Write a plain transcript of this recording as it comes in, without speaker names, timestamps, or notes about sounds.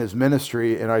his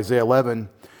ministry in Isaiah 11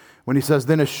 when he says,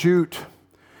 "Then a shoot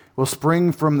will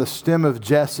spring from the stem of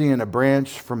Jesse, and a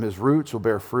branch from his roots will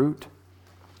bear fruit.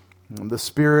 The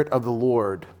Spirit of the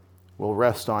Lord will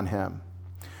rest on him.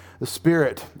 The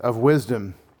Spirit of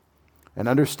wisdom and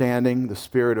understanding, the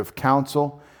Spirit of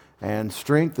counsel and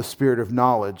strength, the Spirit of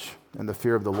knowledge and the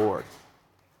fear of the Lord."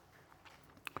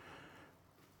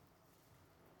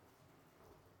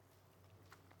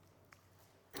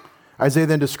 Isaiah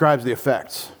then describes the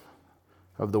effects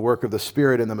of the work of the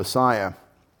Spirit in the Messiah.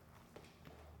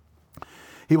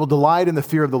 He will delight in the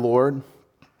fear of the Lord.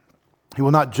 He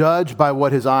will not judge by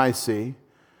what his eyes see,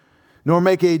 nor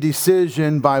make a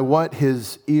decision by what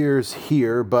his ears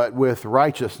hear, but with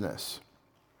righteousness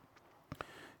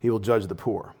he will judge the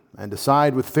poor and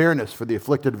decide with fairness for the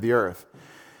afflicted of the earth.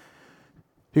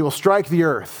 He will strike the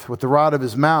earth with the rod of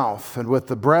his mouth, and with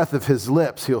the breath of his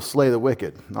lips he'll slay the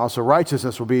wicked. Also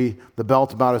righteousness will be the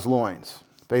belt about his loins,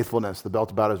 faithfulness the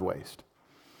belt about his waist.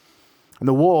 And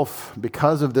the wolf,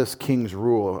 because of this king's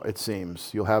rule, it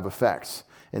seems, you'll have effects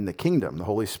in the kingdom. The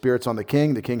Holy Spirit's on the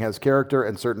king has character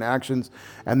and certain actions,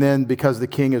 and then because the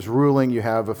king is ruling, you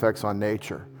have effects on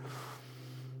nature.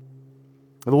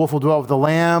 The wolf will dwell with the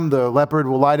lamb, the leopard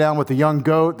will lie down with the young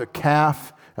goat, the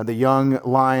calf and the young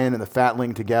lion and the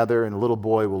fatling together, and a little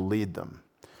boy will lead them.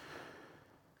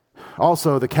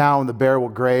 Also, the cow and the bear will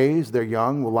graze, their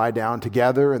young will lie down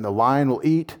together, and the lion will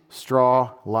eat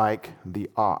straw like the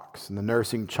ox. And the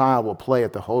nursing child will play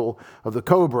at the hole of the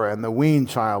cobra, and the weaned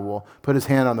child will put his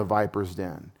hand on the viper's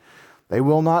den. They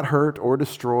will not hurt or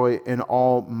destroy in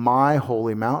all my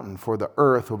holy mountain, for the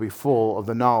earth will be full of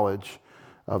the knowledge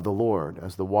of the Lord,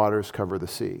 as the waters cover the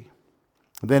sea.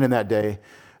 Then in that day,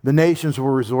 the nations will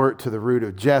resort to the root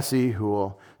of Jesse, who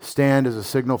will stand as a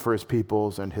signal for his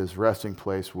peoples, and his resting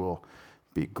place will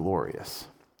be glorious.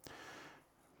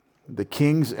 The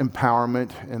king's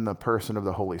empowerment in the person of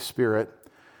the Holy Spirit,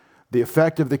 the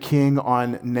effect of the king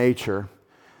on nature,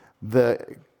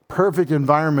 the perfect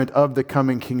environment of the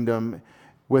coming kingdom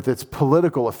with its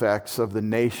political effects of the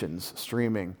nations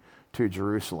streaming to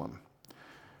Jerusalem.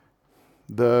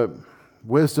 The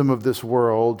wisdom of this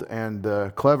world and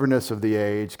the cleverness of the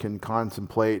age can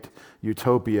contemplate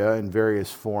utopia in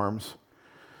various forms,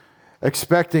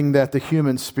 expecting that the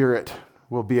human spirit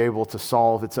will be able to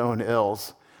solve its own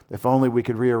ills. If only we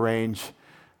could rearrange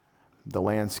the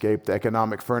landscape, the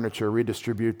economic furniture,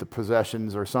 redistribute the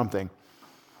possessions or something.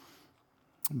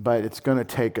 But it's going to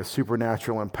take a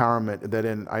supernatural empowerment that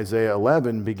in Isaiah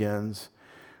 11 begins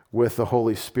with the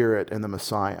Holy Spirit and the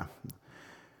Messiah.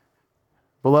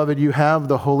 Beloved, you have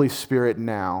the Holy Spirit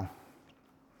now,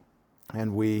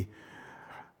 and we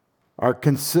are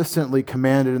consistently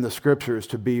commanded in the Scriptures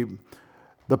to be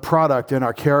the product in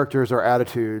our characters, our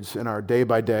attitudes, in our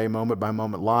day-by-day,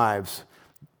 moment-by-moment lives,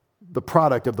 the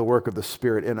product of the work of the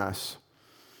Spirit in us.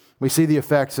 We see the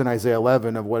effects in Isaiah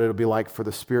 11 of what it'll be like for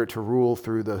the Spirit to rule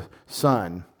through the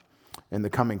Son in the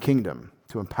coming kingdom,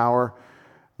 to empower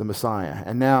the Messiah.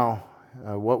 And now,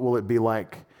 what will it be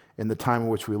like in the time in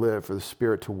which we live for the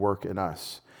Spirit to work in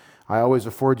us? I always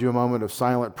afford you a moment of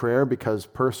silent prayer because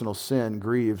personal sin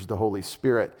grieves the Holy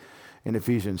Spirit in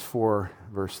Ephesians 4,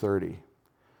 verse 30.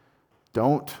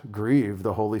 Don't grieve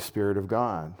the Holy Spirit of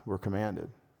God, we're commanded.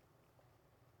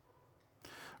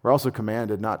 We're also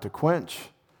commanded not to quench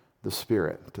the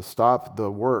Spirit, to stop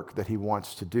the work that he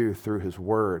wants to do through his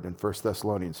word in 1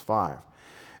 Thessalonians 5.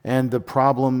 And the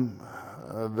problem,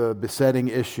 the besetting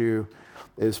issue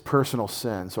is personal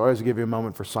sin. So I always give you a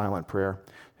moment for silent prayer.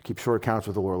 Keep short accounts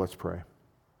with the Lord. Let's pray.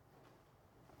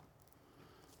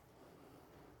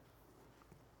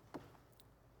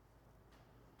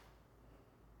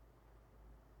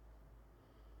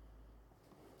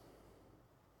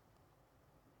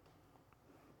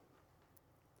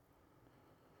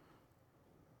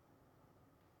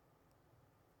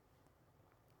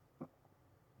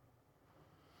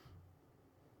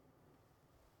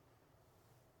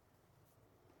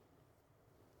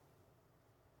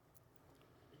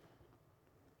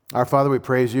 Our Father, we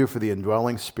praise you for the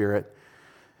indwelling Spirit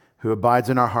who abides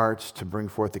in our hearts to bring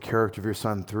forth the character of your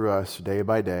Son through us day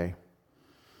by day,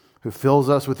 who fills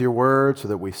us with your word so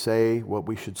that we say what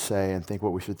we should say and think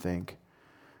what we should think,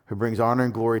 who brings honor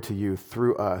and glory to you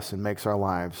through us and makes our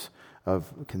lives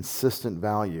of consistent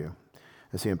value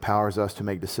as he empowers us to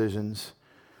make decisions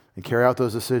and carry out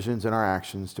those decisions and our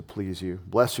actions to please you.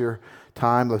 Bless your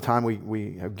time, the time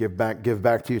we give back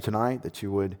to you tonight, that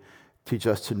you would teach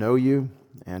us to know you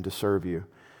and to serve you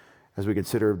as we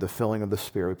consider the filling of the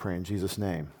Spirit. We pray in Jesus'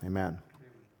 name. Amen.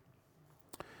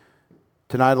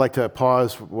 Tonight I'd like to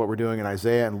pause what we're doing in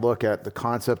Isaiah and look at the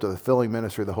concept of the filling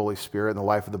ministry of the Holy Spirit in the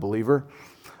life of the believer.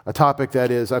 a topic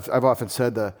that is, I've often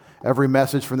said every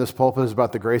message from this pulpit is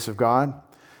about the grace of God,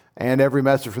 and every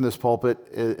message from this pulpit,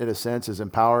 in a sense, is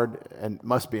empowered and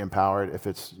must be empowered if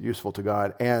it's useful to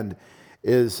God, and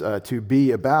is to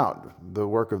be about the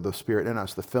work of the Spirit in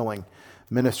us, the filling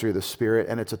ministry of the Spirit.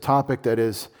 And it's a topic that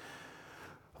is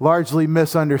largely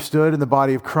misunderstood in the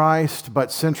body of Christ,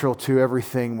 but central to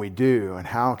everything we do. And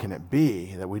how can it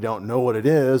be that we don't know what it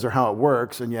is or how it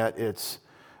works, and yet it's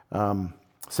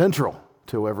central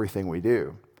to everything we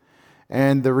do?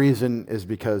 And the reason is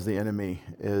because the enemy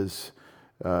is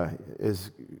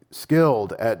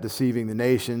skilled at deceiving the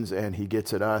nations, and he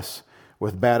gets at us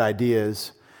with bad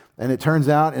ideas. And it turns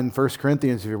out in 1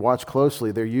 Corinthians, if you watch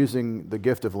closely, they're using the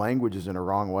gift of languages in a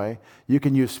wrong way. You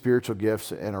can use spiritual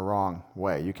gifts in a wrong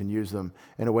way. You can use them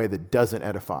in a way that doesn't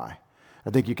edify. I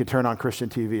think you can turn on Christian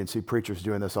TV and see preachers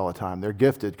doing this all the time. They're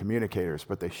gifted communicators,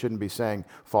 but they shouldn't be saying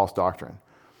false doctrine.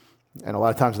 And a lot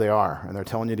of times they are. And they're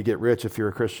telling you to get rich if you're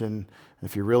a Christian,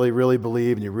 if you really, really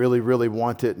believe and you really, really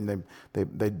want it. And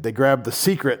they grab the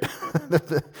secret.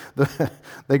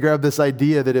 They grab this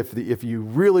idea that if you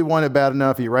really want it bad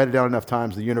enough, you write it down enough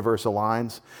times, the universe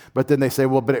aligns. But then they say,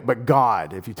 well, but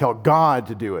God, if you tell God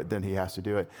to do it, then he has to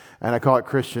do it. And I call it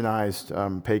Christianized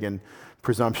pagan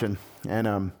presumption.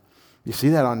 And you see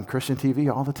that on Christian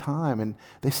TV all the time. And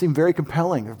they seem very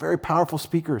compelling. They're very powerful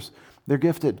speakers. They're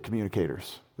gifted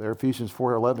communicators. They're Ephesians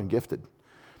 4:11 gifted,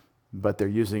 but they're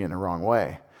using it in a wrong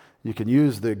way. You can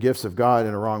use the gifts of God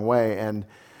in a wrong way, and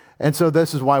so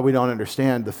this is why we don't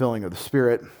understand the filling of the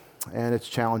Spirit, and it's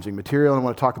challenging material, and I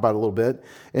want to talk about it a little bit.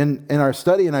 In our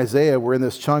study in Isaiah, we're in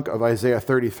this chunk of Isaiah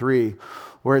 33,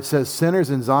 where it says, sinners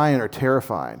in Zion are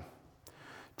terrified.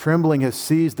 Trembling has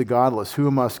seized the godless. Who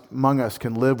among us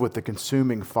can live with the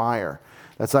consuming fire?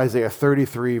 That's Isaiah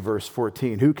 33, verse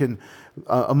 14. Who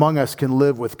among us can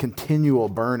live with continual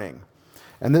burning?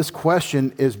 And this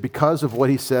question is because of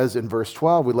what he says in verse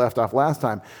 12 we left off last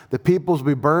time. The peoples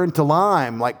will be burned to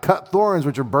lime, like cut thorns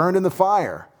which are burned in the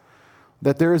fire.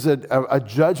 That there is a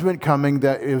judgment coming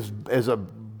that is a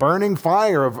burning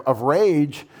fire of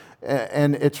rage,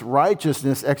 and it's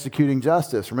righteousness executing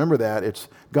justice. Remember that. It's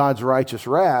God's righteous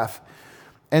wrath.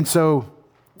 And so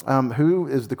who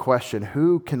is the question?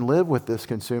 Who can live with this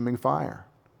consuming fire?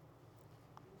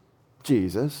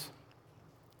 Jesus.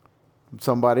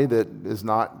 Somebody that is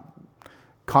not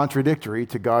contradictory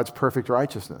to God's perfect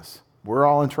righteousness. We're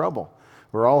all in trouble.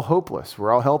 We're all hopeless.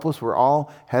 We're all helpless. We're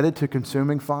all headed to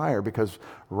consuming fire because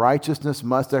righteousness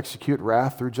must execute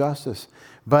wrath through justice.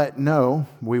 But no,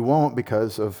 we won't,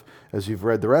 because of, as you've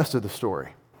read the rest of the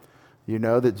story, you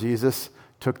know that Jesus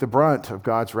took the brunt of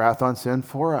God's wrath on sin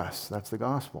for us. That's the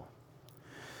gospel.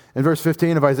 In verse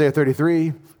 15 of Isaiah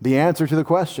 33, the answer to the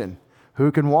question,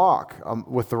 who can walk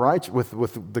with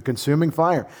the consuming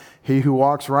fire? He who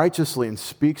walks righteously and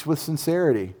speaks with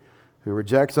sincerity, who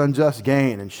rejects unjust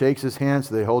gain and shakes his hands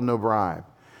so they hold no bribe,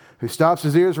 who stops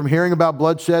his ears from hearing about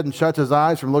bloodshed and shuts his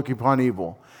eyes from looking upon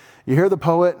evil. You hear the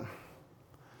poet?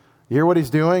 You hear what he's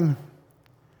doing?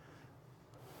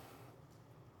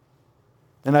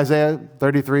 In Isaiah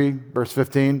 33, verse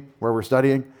 15, where we're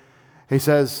studying, he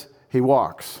says he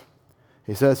walks.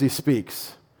 He says he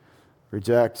speaks,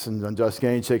 rejects and unjust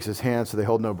gain, shakes his hands so they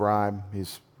hold no bribe.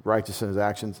 He's righteous in his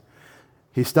actions.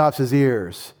 He stops his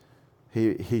ears.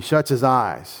 He shuts his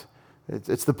eyes.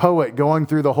 It's the poet going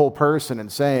through the whole person and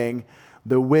saying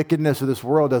the wickedness of this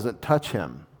world doesn't touch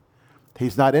him.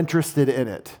 He's not interested in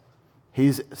it.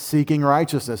 He's seeking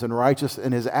righteousness and righteous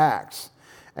in his acts.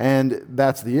 And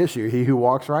that's the issue. He who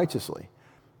walks righteously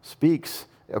speaks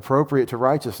appropriate to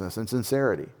righteousness and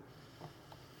sincerity.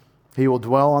 He will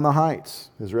dwell on the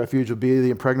heights. His refuge will be the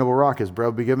impregnable rock. His bread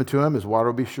will be given to him. His water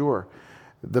will be sure.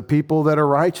 The people that are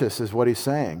righteous is what he's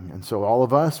saying. And so all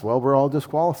of us, well, we're all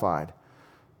disqualified.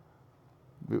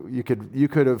 You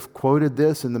could have quoted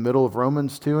this in the middle of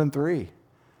Romans 2 and 3.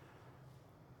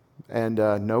 And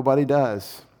nobody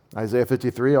does. Isaiah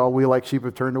 53, all we like sheep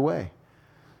have turned away.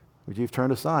 We've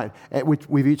turned aside. And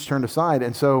we've each turned aside.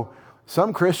 And so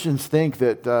some Christians think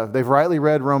that they've rightly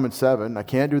read Romans 7. I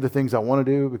can't do the things I want to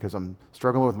do because I'm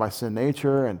struggling with my sin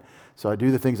nature. And so I do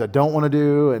the things I don't want to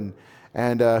do.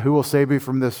 And who will save me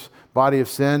from this body of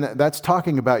sin? That's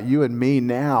talking about you and me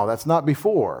now. That's not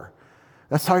before.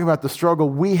 That's talking about the struggle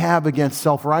we have against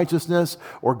self-righteousness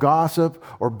or gossip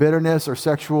or bitterness or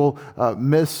sexual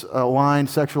misaligned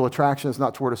sexual attraction that's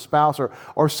not toward a spouse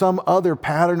or some other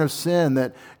pattern of sin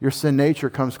that your sin nature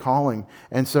comes calling.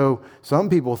 And so some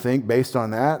people think based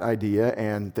on that idea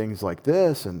and things like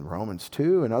this and Romans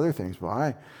 2 and other things,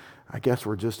 well, I guess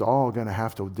we're just all going to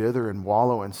have to dither and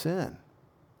wallow in sin.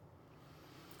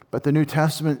 But the New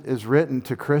Testament is written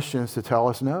to Christians to tell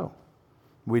us no.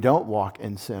 We don't walk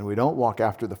in sin. We don't walk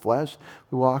after the flesh.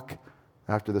 We walk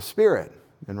after the Spirit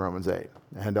in Romans 8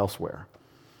 and elsewhere.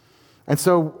 And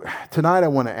so tonight I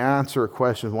want to answer a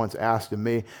question once asked of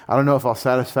me. I don't know if I'll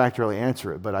satisfactorily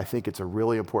answer it, but I think it's a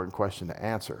really important question to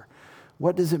answer.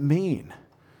 What does it mean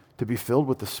to be filled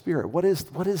with the Spirit? What is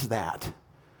that?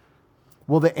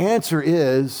 Well, the answer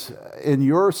is, in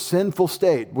your sinful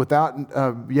state, without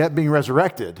yet being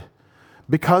resurrected,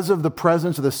 because of the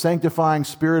presence of the sanctifying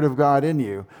Spirit of God in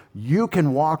you, you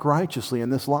can walk righteously in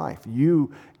this life.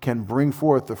 You can bring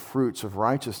forth the fruits of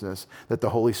righteousness that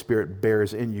the Holy Spirit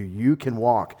bears in you. You can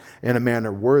walk in a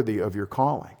manner worthy of your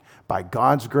calling by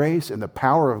God's grace and the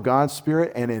power of God's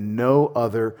Spirit and in no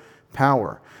other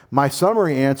power. My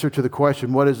summary answer to the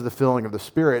question, what is the filling of the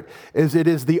Spirit, is it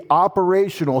is the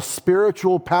operational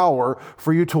spiritual power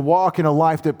for you to walk in a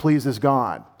life that pleases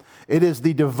God. It is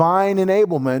the divine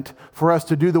enablement for us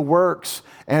to do the works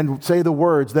and say the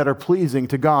words that are pleasing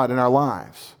to God in our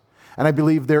lives. And I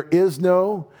believe there is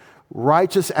no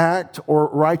righteous act or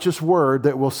righteous word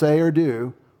that we'll say or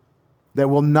do that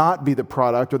will not be the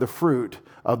product or the fruit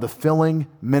of the filling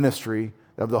ministry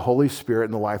of the Holy Spirit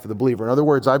in the life of the believer. In other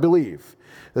words, I believe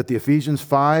that the Ephesians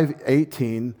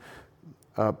 5:18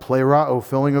 plerao,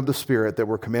 filling of the Spirit that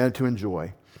we're commanded to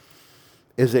enjoy,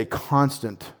 is a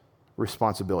constant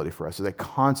responsibility for us. Is a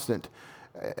constant,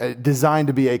 designed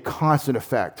to be a constant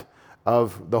effect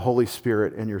of the Holy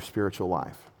Spirit in your spiritual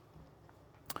life.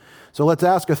 So let's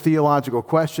ask a theological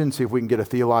question, see if we can get a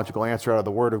theological answer out of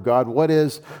the Word of God. What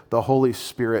is the Holy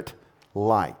Spirit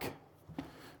like?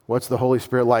 What's the Holy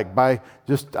Spirit like?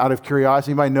 Just out of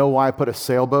curiosity, anybody know why I put a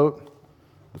sailboat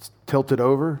that's tilted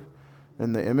over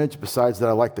in the image, besides that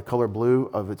I like the color blue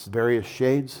of its various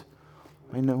shades?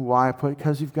 I know why I put it,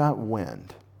 because you've got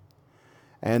wind.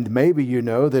 And maybe you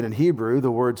know that in Hebrew,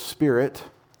 the word spirit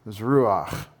is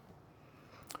ruach.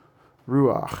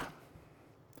 Ruach.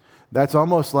 That's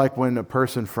almost like when a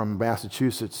person from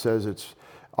Massachusetts says it's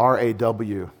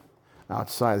R-A-W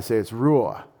outside. They say it's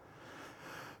ruah.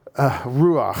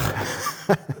 Ruach.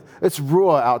 It's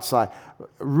ruah outside.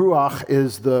 Ruach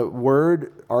is the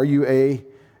word,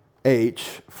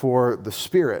 R-U-A-H, for the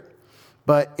Spirit.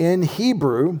 But in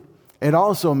Hebrew, it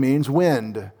also means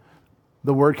wind.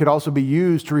 The word could also be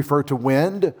used to refer to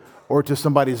wind or to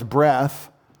somebody's breath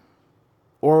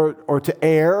or to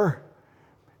air.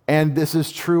 And this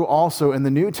is true also in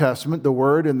the New Testament. The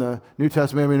word in the New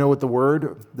Testament, we know what the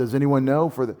word, does anyone know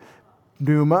for the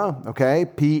pneuma, okay?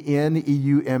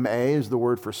 P-N-E-U-M-A is the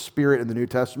word for spirit in the New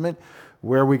Testament,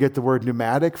 where we get the word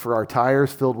pneumatic for our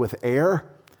tires filled with air,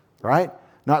 right?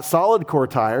 Not solid core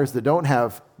tires that don't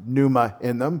have pneuma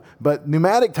in them, but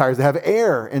pneumatic tires that have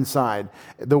air inside.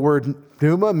 The word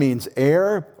pneuma means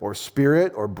air or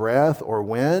spirit or breath or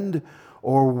wind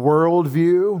or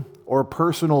worldview or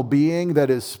personal being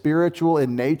that is spiritual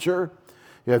in nature.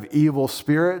 You have evil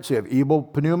spirits, you have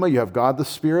evil pneuma, you have God the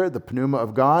Spirit, the pneuma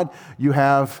of God. You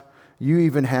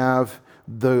even have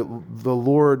the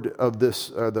Lord of this,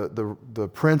 the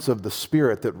Prince of the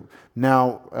Spirit that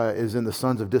now is in the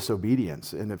sons of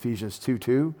disobedience in Ephesians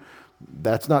 2:2.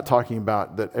 That's not talking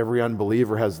about that every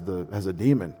unbeliever has a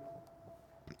demon.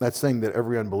 That's saying that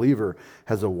every unbeliever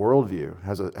has a worldview,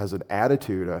 has an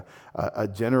attitude, a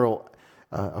general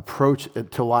approach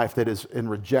to life that is in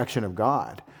rejection of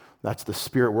God. That's the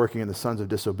Spirit working in the sons of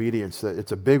disobedience.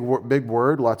 It's a big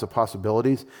word, lots of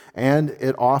possibilities, and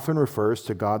it often refers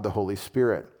to God the Holy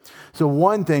Spirit. So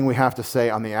one thing we have to say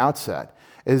on the outset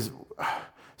is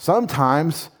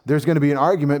sometimes there's going to be an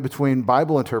argument between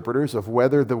Bible interpreters of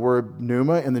whether the word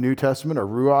pneuma in the New Testament or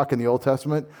ruach in the Old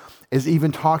Testament is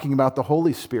even talking about the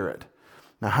Holy Spirit.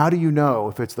 Now, how do you know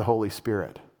if it's the Holy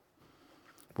Spirit?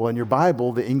 Well, in your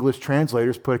Bible, the English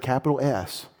translators put a capital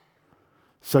S.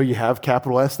 So you have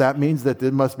capital S, that means that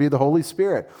it must be the Holy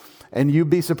Spirit. And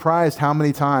you'd be surprised how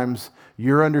many times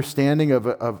your understanding of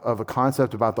a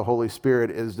concept about the Holy Spirit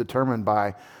is determined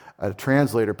by a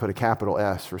translator put a capital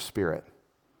S for Spirit.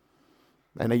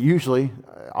 And usually,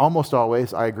 almost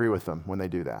always, I agree with them when they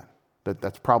do that.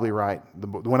 That's probably right,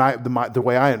 the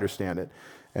way I understand it.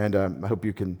 And I hope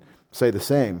you can say the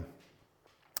same.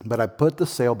 But I put the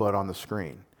sailboat on the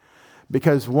screen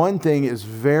because one thing is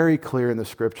very clear in the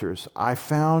Scriptures. I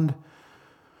found,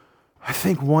 I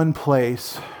think, one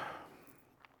place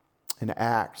in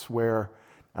Acts where,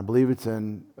 I believe it's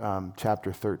in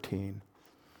chapter 13,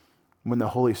 when the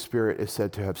Holy Spirit is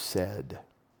said to have said.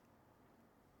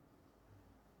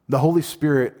 The Holy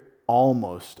Spirit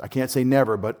almost, I can't say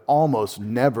never, but almost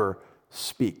never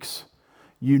speaks.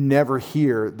 You never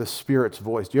hear the Spirit's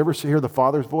voice. Do you ever hear the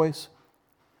Father's voice?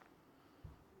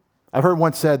 I've heard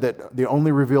once said that the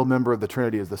only revealed member of the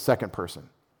Trinity is the second person,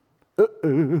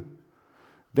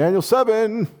 Daniel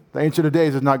 7, the Ancient of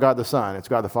Days is not God the Son, it's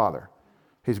God the Father.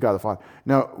 He's God the Father.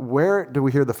 Now, where do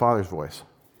we hear the Father's voice?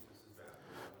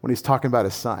 When he's talking about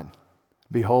his Son.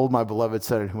 Behold, my beloved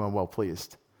Son in whom I'm well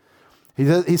pleased.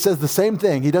 He says the same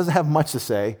thing. He doesn't have much to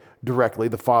say directly,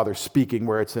 the Father speaking,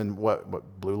 where it's in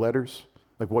what blue letters?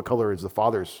 Like what color is the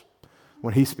Father's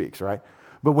when he speaks, right?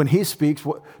 But when he speaks,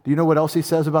 do you know what else he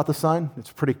says about the Son?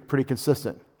 It's pretty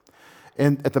consistent.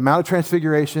 And at the Mount of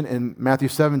Transfiguration in Matthew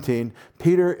 17,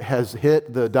 Peter has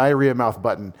hit the diarrhea mouth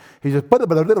button. He says,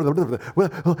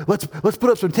 let's put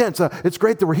up some tents. It's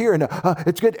great that we're here, and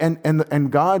it's good.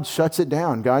 And God shuts it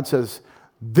down. God says,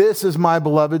 this is my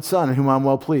beloved Son in whom I'm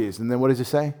well pleased. And then what does he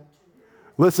say?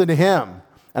 Listen to him.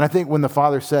 And I think when the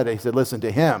Father said it, he said, listen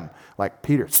to him. Like,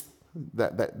 Peter,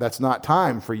 that's not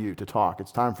time for you to talk.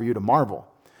 It's time for you to marvel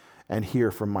and hear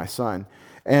from my Son.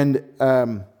 And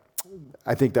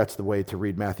I think that's the way to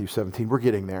read Matthew 17. We're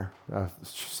getting there,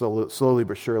 slowly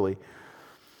but surely.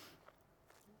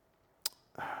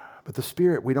 But the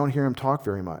Spirit, we don't hear him talk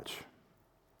very much.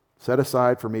 Set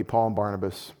aside for me Paul and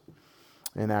Barnabas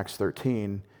in Acts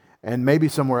 13, and maybe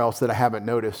somewhere else that I haven't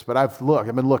noticed, but I've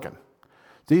been looking.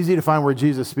 It's easy to find where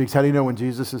Jesus speaks. How do you know when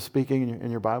Jesus is speaking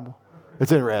in your Bible?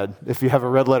 It's in red, if you have a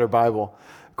red letter Bible.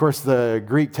 Of course, the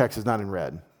Greek text is not in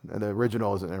red. The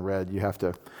original isn't in red. You have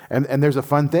to, and there's a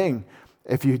fun thing.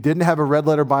 If you didn't have a red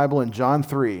letter Bible in John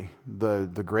 3,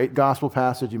 the great gospel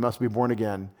passage, you must be born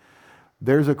again,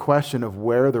 there's a question of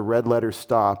where the red letters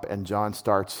stop and John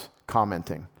starts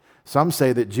commenting. Some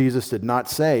say that Jesus did not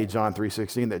say John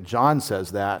 3:16, that John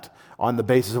says that on the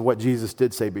basis of what Jesus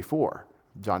did say before,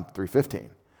 John 3:15.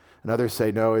 And others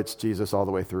say, no, it's Jesus all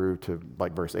the way through to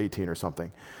like verse 18 or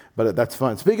something. But that's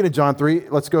fun. Speaking of John 3,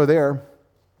 let's go there.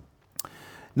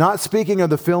 Not speaking of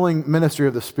the filling ministry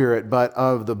of the Spirit, but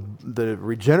of the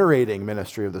regenerating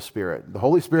ministry of the Spirit. The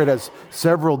Holy Spirit has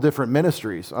several different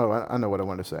ministries. Oh, I know what I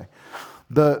want to say.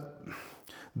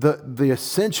 The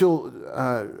essential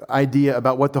idea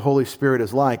about what the Holy Spirit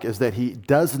is like is that he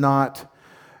does not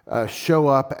show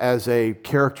up as a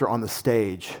character on the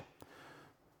stage,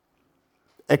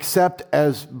 except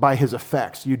as by his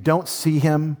effects. You don't see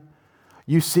him.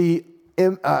 You see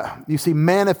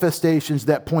manifestations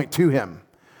that point to him.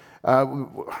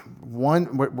 How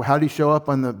did he show up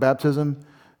on the baptism?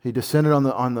 He descended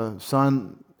on the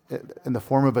Son in the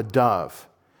form of a dove.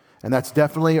 And that's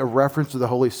definitely a reference to the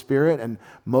Holy Spirit. And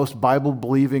most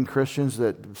Bible-believing Christians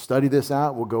that study this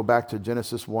out will go back to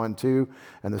Genesis 1:2,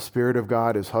 and the Spirit of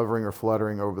God is hovering or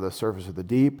fluttering over the surface of the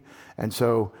deep. And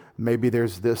so maybe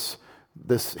there's this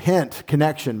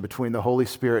connection between the Holy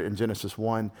Spirit and Genesis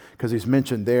 1, because he's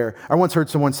mentioned there. I once heard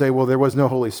someone say, well, there was no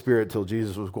Holy Spirit till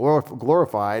Jesus was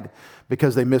glorified,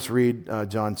 because they misread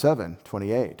John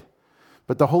 7:28.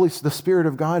 But the Spirit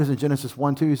of God is in Genesis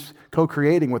 1:2. He's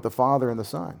co-creating with the Father and the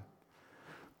Son.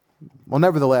 Well,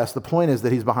 nevertheless, the point is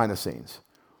that he's behind the scenes.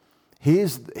 He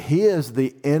is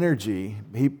the energy.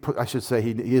 He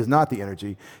is not the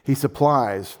energy. He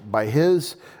supplies by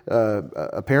his,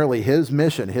 apparently his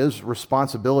mission, his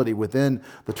responsibility within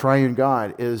the triune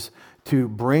God is to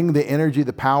bring the energy,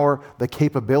 the power, the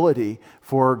capability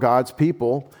for God's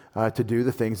people to do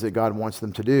the things that God wants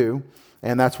them to do.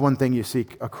 And that's one thing you see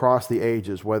across the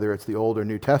ages, whether it's the Old or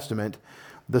New Testament.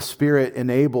 The Spirit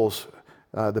enables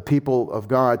the people of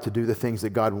God to do the things that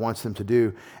God wants them to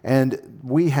do. And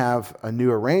we have a new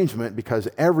arrangement because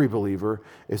every believer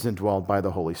is indwelled by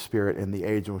the Holy Spirit in the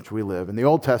age in which we live. In the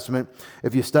Old Testament,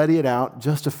 if you study it out,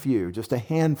 just a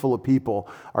handful of people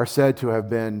are said to have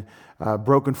been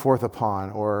broken forth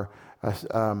upon or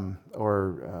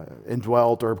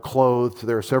indwelt or clothed.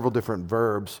 There are several different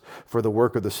verbs for the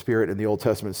work of the Spirit in the Old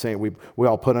Testament saint. We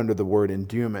all put under the word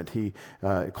endowment. He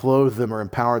clothed them or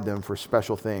empowered them for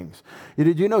special things.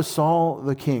 Did you know Saul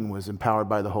the king was empowered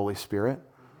by the Holy Spirit?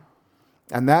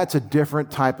 And that's a different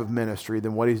type of ministry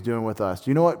than what he's doing with us. Do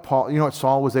you know what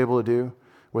Saul was able to do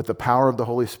with the power of the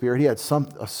Holy Spirit? He had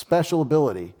a special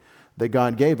ability that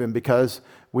God gave him, because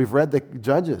we've read the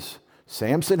Judges.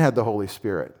 Samson had the Holy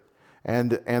Spirit.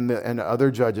 And other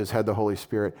judges had the Holy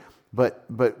Spirit. But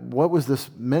what was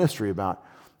this ministry about?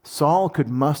 Saul could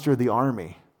muster the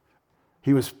army.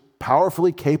 He was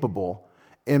powerfully capable,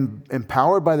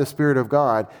 empowered by the Spirit of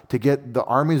God to get the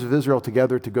armies of Israel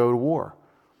together to go to war.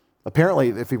 Apparently,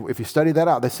 if you study that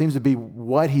out, that seems to be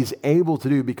what he's able to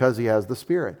do because he has the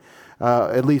Spirit.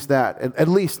 At least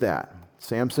that.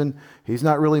 Samson, he's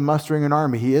not really mustering an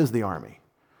army. He is the army.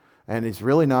 And he's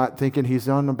really not thinking he's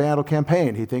on a battle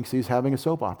campaign. He thinks he's having a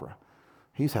soap opera.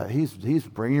 He's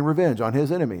bringing revenge on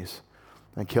his enemies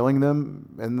and killing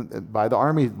them by the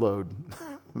army load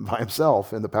by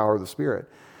himself in the power of the Spirit.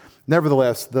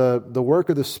 Nevertheless, the work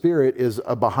of the Spirit is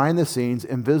a behind-the-scenes,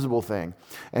 invisible thing.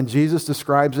 And Jesus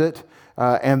describes it,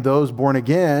 and those born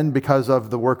again, because of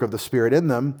the work of the Spirit in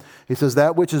them. He says,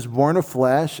 that which is born of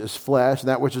flesh is flesh, and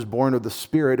that which is born of the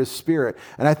Spirit is spirit.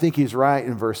 And I think he's right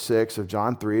in verse 6 of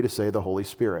John 3 to say the Holy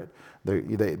Spirit. They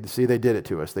did it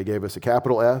to us. They gave us a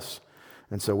capital S,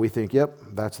 and so we think, yep,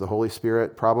 that's the Holy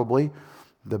Spirit probably.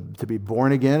 To be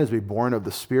born again is to be born of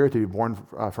the Spirit, to be born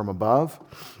from above.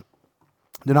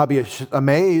 Do not be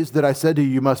amazed that I said to you,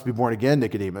 you must be born again,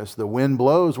 Nicodemus. The wind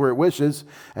blows where it wishes,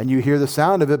 and you hear the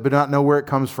sound of it, but not know where it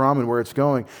comes from and where it's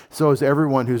going. So is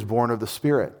everyone who's born of the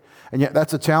Spirit. And yet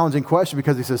that's a challenging question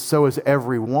because he says, so is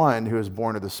everyone who is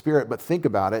born of the Spirit. But think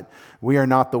about it. We are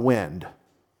not the wind,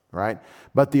 right?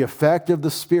 But the effect of the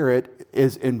Spirit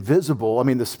is invisible. I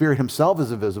mean, the Spirit himself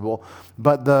is invisible,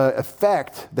 but the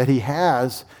effect that he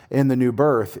has in the new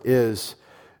birth is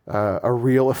a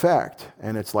real effect,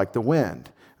 and it's like the wind.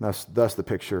 And thus the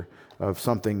picture of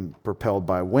something propelled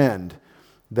by wind,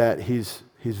 that he's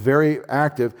very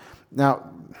active.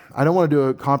 Now, I don't want to do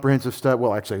a comprehensive study.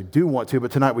 Well, actually, I do want to,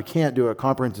 but tonight we can't do a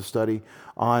comprehensive study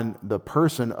on the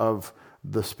person of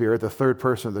the Spirit, the third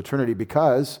person of the Trinity,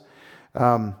 because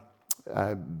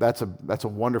that's a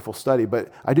wonderful study.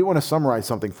 But I do want to summarize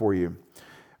something for you.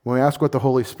 When we ask what the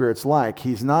Holy Spirit's like,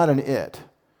 he's not an it.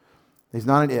 He's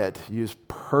not an it. Use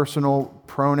personal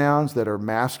pronouns that are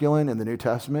masculine in the New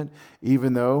Testament,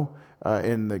 even though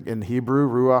in Hebrew,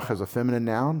 ruach has a feminine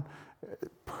noun.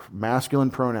 Masculine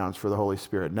pronouns for the Holy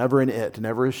Spirit. Never an it,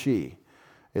 never a she.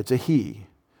 It's a he.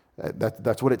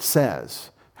 That's what it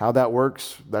says. How that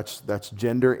works, that's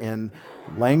gender in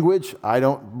language. I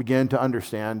don't begin to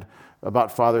understand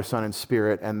about Father, Son, and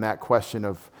Spirit and that question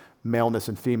of maleness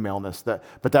and femaleness.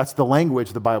 But that's the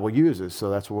language the Bible uses.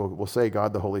 So that's what we'll say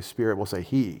God, the Holy Spirit. We'll say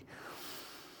he.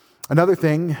 Another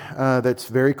thing that's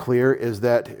very clear is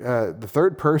that the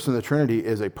third person of the Trinity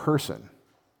is a person.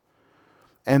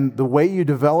 And the way you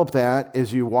develop that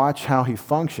is you watch how he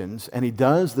functions, and he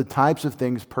does the types of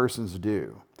things persons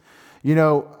do. You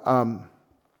know,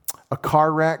 a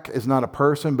car wreck is not a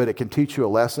person, but it can teach you a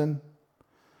lesson.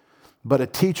 But a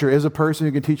teacher is a person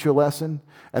who can teach you a lesson.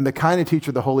 And the kind of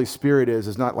teacher the Holy Spirit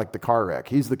is not like the car wreck.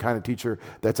 He's the kind of teacher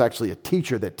that's actually a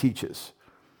teacher that teaches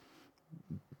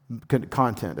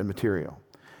content and material.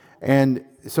 And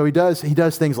so he does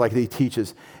things like he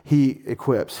teaches, he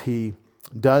equips, he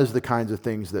does the kinds of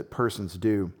things that persons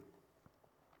do.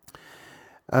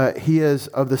 He is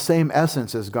of the same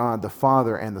essence as God, the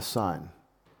Father and the Son.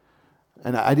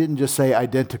 And I didn't just say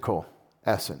identical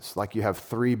essence, like you have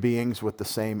three beings with the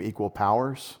same equal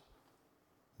powers.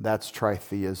 That's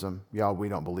tritheism. Y'all, we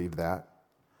don't believe that.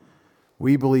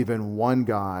 We believe in one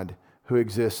God who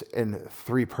exists in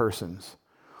three persons.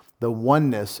 The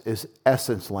oneness is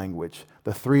essence language.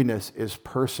 The threeness is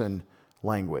person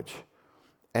language.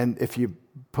 And if you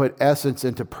put essence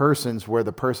into persons where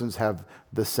the persons have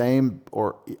the same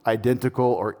or identical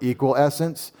or equal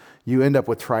essence, you end up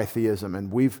with tritheism.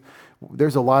 And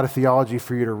there's a lot of theology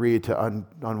for you to read to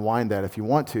unwind that if you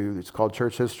want to. It's called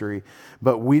church history.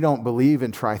 But we don't believe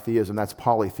in tritheism. That's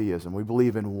polytheism. We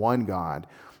believe in one God,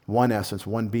 one essence,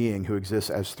 one being who exists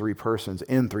as three persons,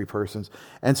 in three persons.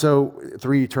 And so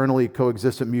three eternally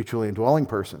coexistent, mutually indwelling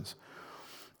persons.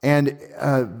 And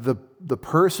the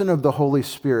person of the Holy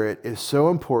Spirit is so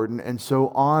important and so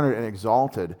honored and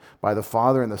exalted by the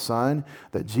Father and the Son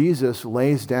that Jesus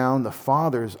lays down the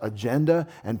Father's agenda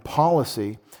and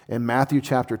policy in Matthew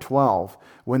chapter 12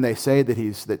 when they say that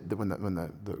when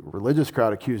the religious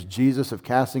crowd accused Jesus of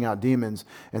casting out demons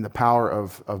in the power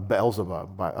of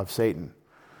Beelzebub, of Satan.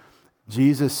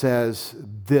 Jesus says,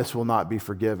 this will not be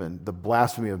forgiven. The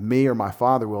blasphemy of me or my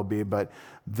Father will be, but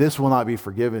this will not be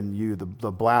forgiven you,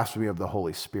 the blasphemy of the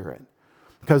Holy Spirit.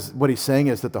 Because what he's saying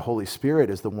is that the Holy Spirit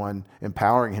is the one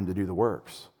empowering him to do the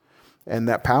works. And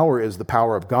that power is the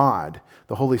power of God.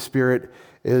 The Holy Spirit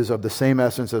is of the same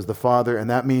essence as the Father, and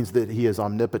that means that he is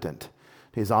omnipotent.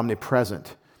 He is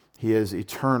omnipresent. He is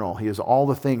eternal. He is all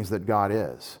the things that God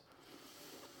is.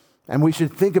 And we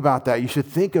should think about that. You should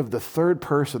think of the third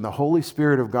person, the Holy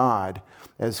Spirit of God,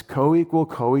 as co-equal,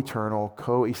 co-eternal,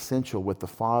 co-essential with the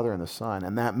Father and the Son.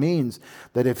 And that means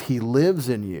that if he lives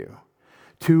in you,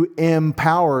 to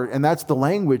empower, and that's the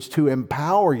language, to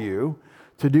empower you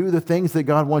to do the things that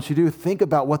God wants you to do, think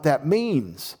about what that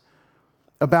means,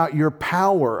 about your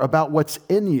power, about what's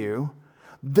in you.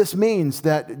 This means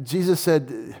that Jesus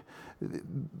said,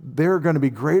 there are going to be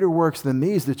greater works than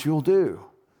these that you'll do.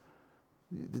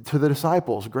 To the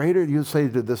disciples, greater, you'll say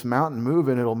to this mountain, move,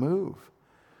 and it'll move.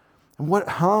 And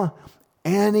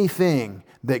Anything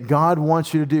that God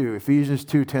wants you to do, Ephesians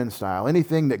 2:10 style,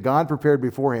 anything that God prepared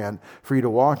beforehand for you to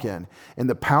walk in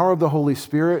the power of the Holy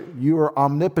Spirit, you are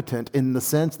omnipotent in the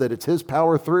sense that it's His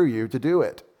power through you to do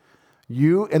it.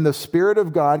 You and the Spirit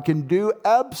of God can do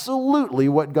absolutely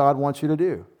what God wants you to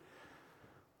do.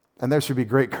 And there should be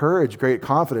great courage, great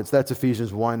confidence. That's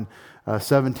Ephesians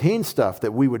 1:17 stuff,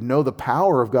 that we would know the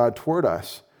power of God toward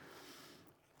us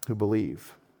who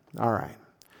believe. All right.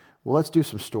 Well, let's do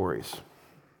some stories.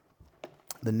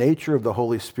 The nature of the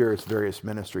Holy Spirit's various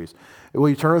ministries. Will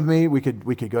you turn with me? We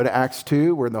could go to Acts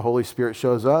 2, where the Holy Spirit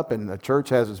shows up and the church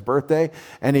has his birthday,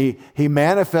 and he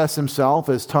manifests himself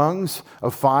as tongues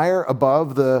of fire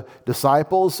above the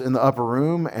disciples in the upper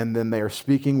room, and then they are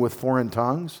speaking with foreign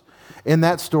tongues. In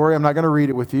that story, I'm not going to read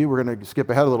it with you. We're going to skip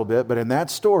ahead a little bit, but in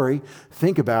that story,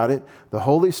 think about it. The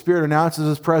Holy Spirit announces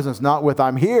his presence not with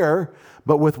 "I'm here,"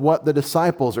 but with what the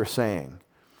disciples are saying.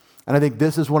 And I think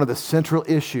this is one of the central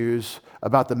issues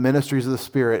about the ministries of the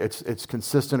Spirit. It's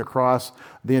consistent across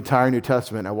the entire New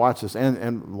Testament. Now watch this,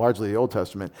 and largely the Old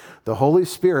Testament. The Holy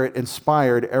Spirit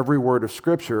inspired every word of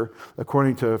Scripture,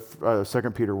 according to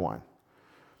 2 Peter 1.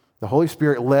 The Holy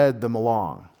Spirit led them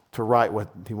along to write what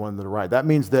he wanted them to write. That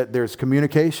means that there's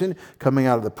communication coming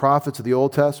out of the prophets of the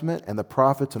Old Testament and the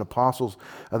prophets and apostles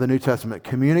of the New Testament.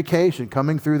 Communication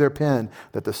coming through their pen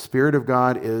that the Spirit of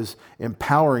God is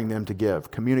empowering them to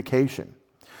give. Communication.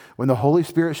 When the Holy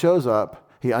Spirit shows up,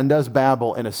 he undoes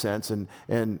Babel in a sense in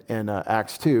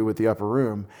Acts 2 with the upper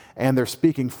room, and they're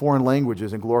speaking foreign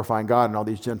languages and glorifying God in all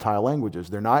these Gentile languages.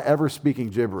 They're not ever speaking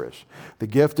gibberish. The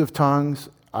gift of tongues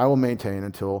I will maintain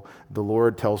until the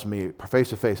Lord tells me face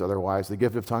to face otherwise. The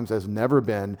gift of tongues has never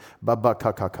been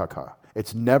ba-ba-ka-ka-ka-ka.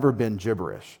 It's never been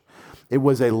gibberish. It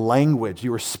was a language.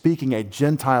 You were speaking a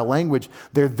Gentile language.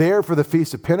 They're there for the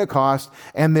Feast of Pentecost,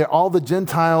 and all the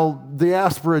Gentile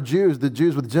diaspora Jews, the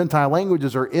Jews with Gentile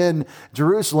languages, are in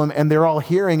Jerusalem, and they're all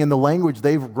hearing in the language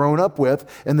they've grown up with.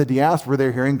 In the diaspora,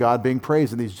 they're hearing God being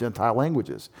praised in these Gentile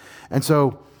languages. And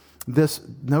so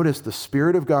notice the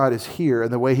Spirit of God is here,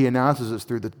 and the way he announces is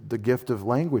through the gift of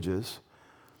languages.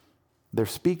 They're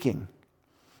speaking.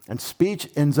 And speech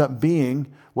ends up being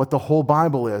what the whole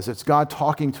Bible is. It's God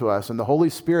talking to us, and the Holy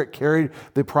Spirit carried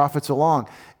the prophets along.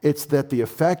 It's that the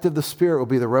effect of the Spirit will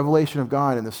be the revelation of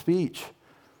God in the speech.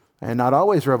 And not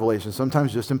always revelation,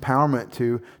 sometimes just empowerment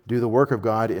to do the work of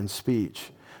God in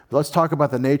speech. But let's talk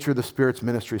about the nature of the Spirit's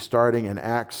ministry starting in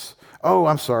Acts. Oh,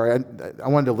 I'm sorry. I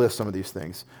wanted to list some of these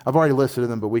things. I've already listed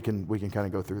them, but we can kind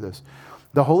of go through this.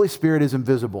 The Holy Spirit is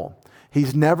invisible.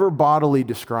 He's never bodily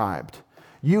described.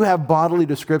 You have bodily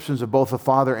descriptions of both the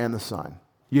Father and the Son.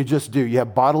 You just do. You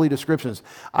have bodily descriptions.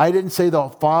 I didn't say the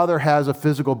Father has a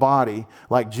physical body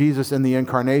like Jesus in the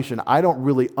incarnation. I don't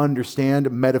really understand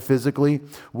metaphysically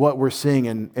what we're seeing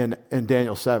in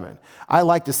Daniel 7. I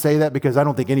like to say that because I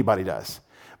don't think anybody does.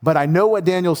 But I know what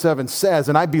Daniel 7 says,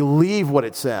 and I believe what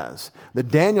it says. That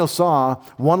Daniel saw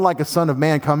one like a son of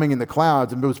man coming in the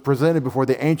clouds, and it was presented before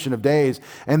the Ancient of Days.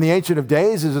 And the Ancient of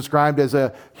Days is described as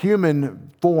a human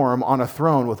form on a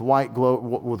throne with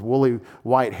with woolly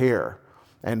white hair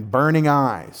and burning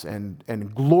eyes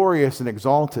and glorious and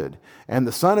exalted. And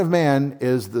the Son of Man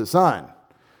is the Son.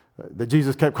 That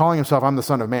Jesus kept calling himself, I'm the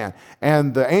Son of Man.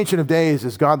 And the Ancient of Days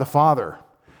is God the Father.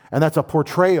 And that's a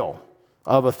portrayal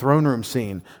of a throne room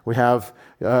scene. We have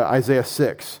Isaiah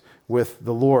 6 with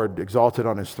the Lord exalted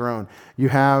on his throne. You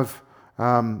have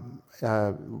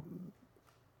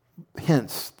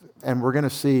hints, and we're going to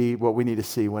see what we need to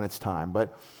see when it's time.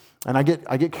 And I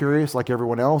get curious like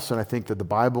everyone else, and I think that the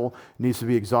Bible needs to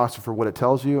be exhausted for what it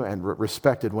tells you and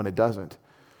respected when it doesn't.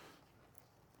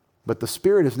 But the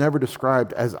Spirit is never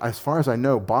described, as far as I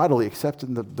know, bodily, except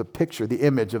in the picture, the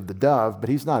image of the dove, but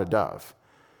he's not a dove.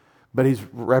 But he's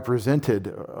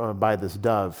represented by this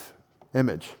dove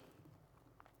image.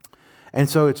 And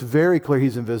so it's very clear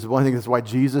he's invisible. I think that's why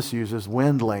Jesus uses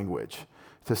wind language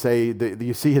to say that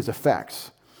you see his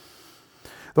effects.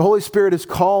 The Holy Spirit is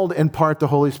called in part the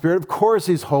Holy Spirit. Of course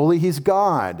he's holy, he's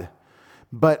God.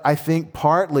 But I think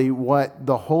partly what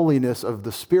the holiness of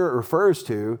the Spirit refers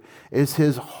to is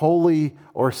his holy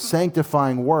or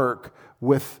sanctifying work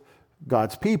with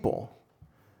God's people.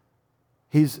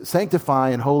 He's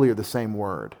sanctify and holy are the same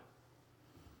word.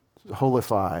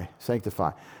 Holify,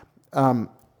 sanctify.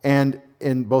 And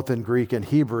in both in Greek and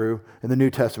Hebrew, in the New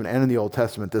Testament and in the Old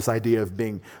Testament, this idea of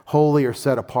being holy or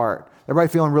set apart. Everybody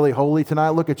feeling really holy tonight?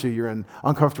 Look at you. You're in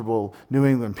uncomfortable New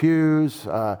England pews.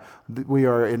 We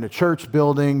are in a church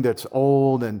building that's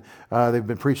old, and they've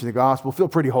been preaching the gospel. Feel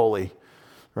pretty holy,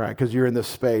 right? Because you're in this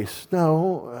space.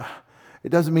 No. It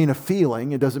doesn't mean a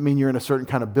feeling. It doesn't mean you're in a certain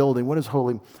kind of building. What is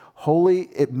holy? Holy,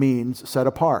 it means set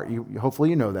apart. Hopefully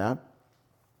you know that.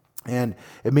 And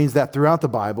it means that throughout the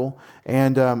Bible.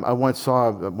 And I once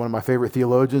saw one of my favorite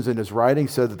theologians in his writing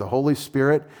said that the Holy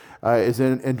Spirit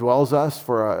indwells us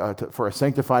for a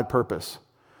sanctified purpose.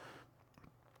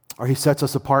 Or he sets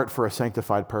us apart for a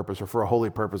sanctified purpose or for a holy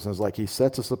purpose. And it's like he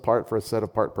sets us apart for a set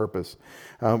apart purpose.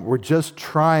 We're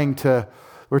trying to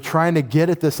get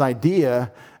at this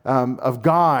idea of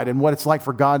God and what it's like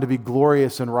for God to be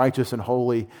glorious and righteous and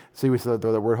holy. See, we said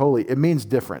the word holy. It means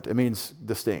different. It means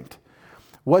distinct.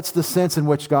 What's the sense in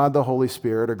which God the Holy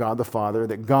Spirit or God the Father,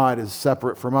 that God is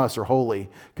separate from us or holy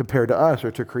compared to us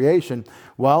or to creation?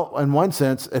 Well, in one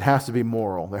sense, it has to be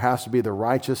moral. There has to be the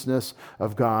righteousness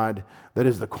of God that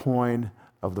is the coin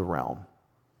of the realm.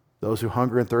 Those who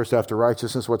hunger and thirst after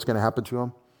righteousness, what's going to happen to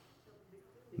them?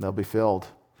 They'll be filled.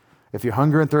 If you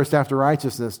hunger and thirst after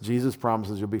righteousness, Jesus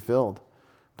promises you'll be filled.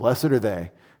 Blessed are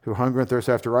they who hunger and thirst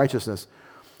after righteousness.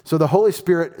 So the Holy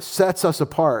Spirit sets us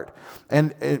apart.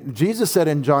 And Jesus said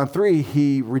in John 3,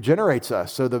 he regenerates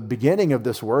us. So the beginning of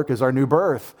this work is our new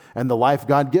birth and the life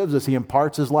God gives us. He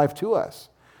imparts his life to us.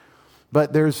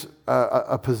 But there's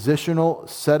a positional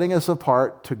setting us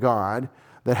apart to God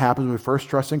that happens when we first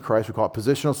trust in Christ. We call it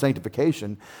positional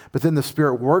sanctification. But then the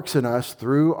Spirit works in us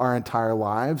through our entire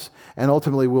lives, and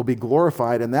ultimately we'll be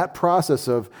glorified. And that process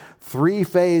of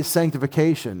three-phase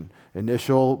sanctification,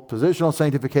 initial positional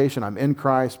sanctification, I'm in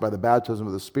Christ by the baptism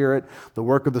of the Spirit, the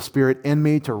work of the Spirit in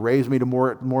me to raise me to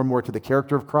more and more to the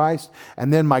character of Christ,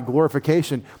 and then my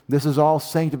glorification. This is all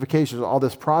sanctification, all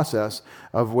this process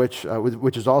of which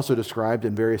is also described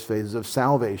in various phases of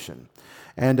salvation.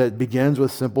 And it begins with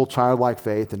simple childlike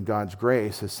faith in God's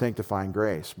grace, his sanctifying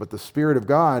grace. But the Spirit of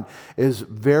God is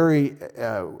very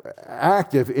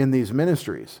active in these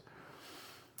ministries.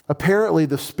 Apparently,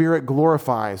 the Spirit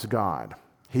glorifies God.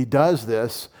 He does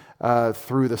this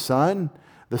through the Son.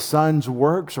 The Son's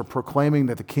works are proclaiming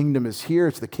that the kingdom is here.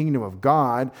 It's the kingdom of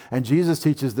God. And Jesus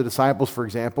teaches the disciples, for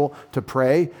example, to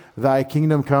pray, thy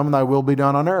kingdom come, thy will be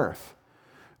done on earth.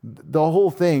 The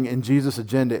whole thing in Jesus'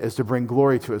 agenda is to bring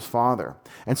glory to his Father.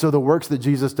 And so the works that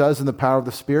Jesus does in the power of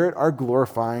the Spirit are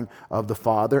glorifying of the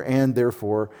Father and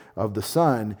therefore of the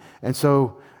Son. And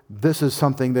so this is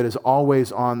something that is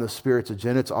always on the Spirit's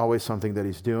agenda. It's always something that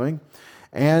he's doing.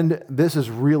 And this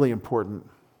is really important.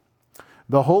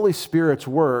 The Holy Spirit's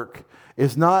work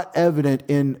is not evident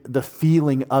in the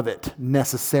feeling of it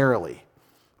necessarily.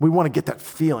 We want to get that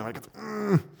feeling like,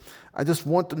 I just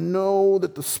want to know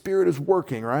that the Spirit is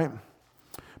working, right?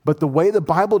 But the way the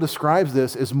Bible describes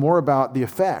this is more about the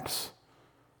effects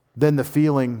than the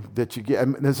feeling that you get. I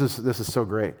mean, this is so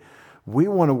great. We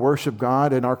want to worship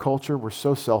God in our culture. We're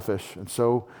so selfish and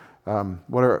so,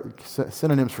 what are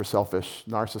synonyms for selfish?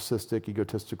 Narcissistic,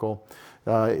 egotistical,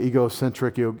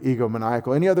 egocentric,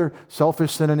 egomaniacal. Any other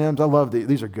selfish synonyms? I love these.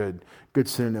 These are good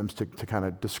synonyms to kind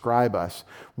of describe us.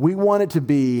 We want it to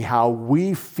be how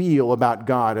we feel about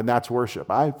God, and that's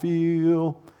worship. I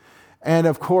feel. And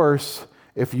of course,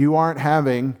 if you aren't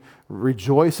having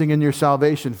rejoicing in your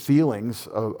salvation feelings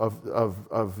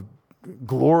of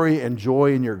glory and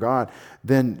joy in your God,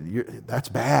 then that's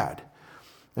bad.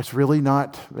 That's really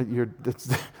not,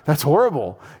 that's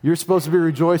horrible. You're supposed to be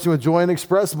rejoicing with joy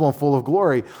inexpressible and full of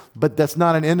glory, but that's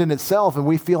not an end in itself, and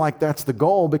we feel like that's the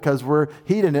goal because we're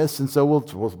hedonists, and so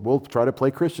we'll try to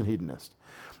play Christian hedonist.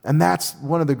 And that's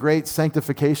one of the great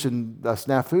sanctification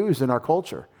snafus in our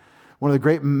culture. One of the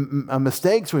great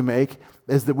mistakes we make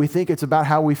is that we think it's about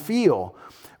how we feel.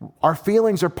 Our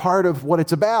feelings are part of what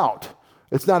it's about.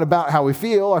 It's not about how we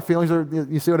feel. Our feelings are,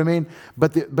 you see what I mean?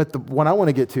 But what I want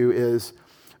to get to is,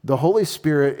 the Holy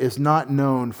Spirit is not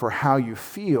known for how you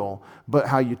feel, but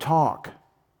how you talk.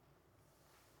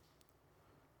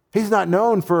 He's not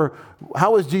known for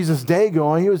how was Jesus' day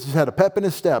going. He just had a pep in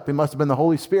his step. He must have been the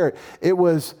Holy Spirit. It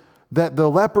was that the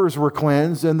lepers were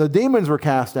cleansed and the demons were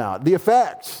cast out. The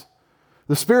effects.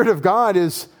 The Spirit of God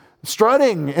is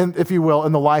strutting, if you will,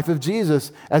 in the life of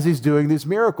Jesus as he's doing these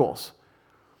miracles.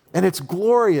 And it's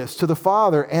glorious to the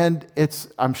Father, and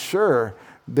I'm sure,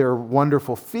 they're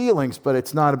wonderful feelings, but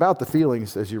it's not about the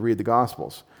feelings as you read the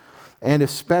Gospels. And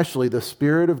especially the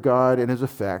Spirit of God and his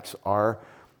effects are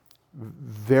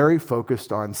very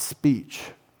focused on speech.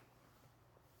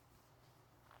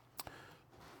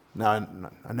 Now,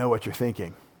 I know what you're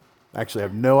thinking. Actually, I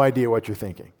have no idea what you're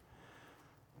thinking.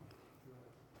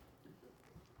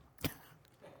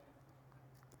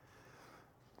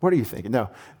 What are you thinking? No.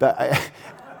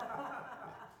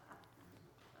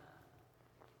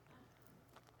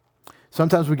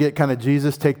 Sometimes we get kind of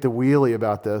Jesus take the wheelie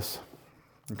about this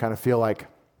and kind of feel like,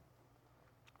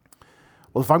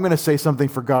 well, if I'm going to say something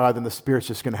for God, then the Spirit's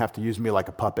just going to have to use me like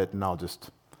a puppet, and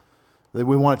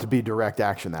we want it to be direct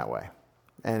action that way.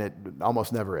 And it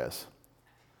almost never is.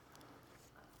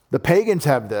 The pagans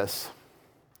have this.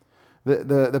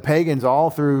 The pagans all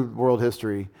through world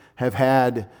history have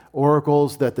had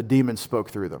oracles that the demons spoke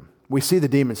through them. We see the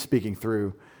demons speaking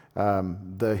through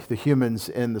the humans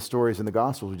in the stories in the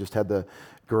Gospels. We just had the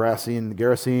Gadarene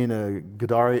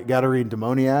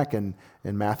demoniac in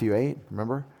Matthew 8,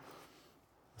 remember?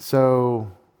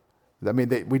 So, I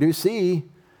mean, we do see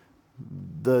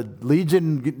the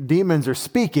legion demons are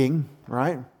speaking,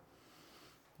 right?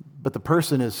 But the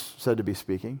person is said to be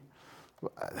speaking.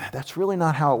 That's really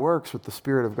not how it works with the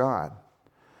Spirit of God.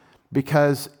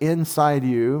 Because inside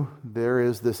you, there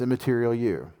is this immaterial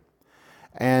you.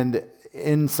 And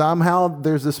somehow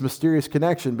there's this mysterious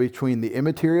connection between the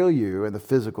immaterial you and the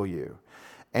physical you.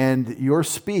 And your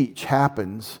speech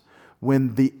happens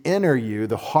when the inner you,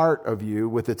 the heart of you,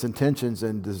 with its intentions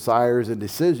and desires and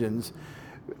decisions,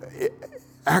 it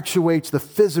actuates the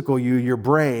physical you, your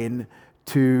brain,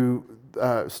 to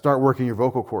start working your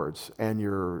vocal cords and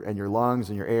your lungs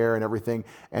and your air and everything.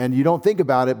 And you don't think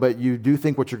about it, but you do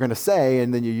think what you're going to say,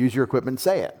 and then you use your equipment and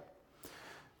say it,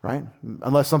 right?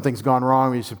 Unless something's gone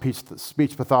wrong, you use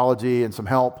speech pathology and some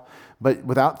help. But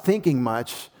without thinking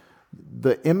much,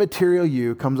 the immaterial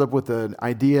you comes up with an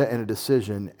idea and a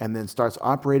decision, and then starts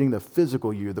operating the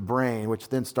physical you, the brain, which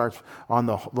then starts on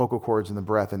the vocal cords and the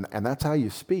breath, and that's how you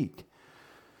speak.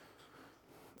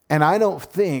 And I don't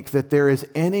think that there is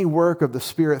any work of the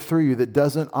Spirit through you that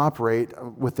doesn't operate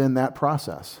within that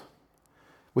process.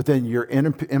 Within your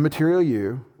immaterial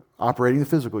you, operating the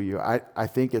physical you. I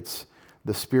think it's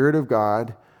the Spirit of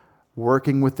God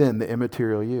working within the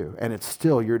immaterial you. And it's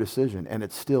still your decision, and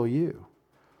it's still you.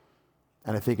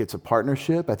 And I think it's a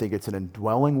partnership. I think it's an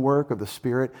indwelling work of the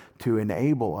Spirit to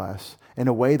enable us in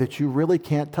a way that you really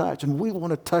can't touch. And we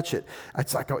want to touch it.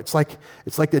 It's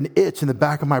like an itch in the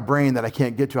back of my brain that I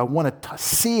can't get to. I want to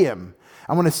see Him.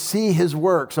 I want to see His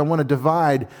works. I want to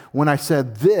divide when I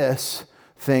said this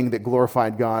thing that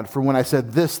glorified God from when I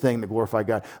said this thing that glorified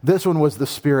God. This one was the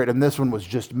Spirit, and this one was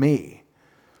just me.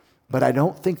 But I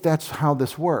don't think that's how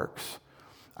this works.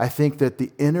 I think that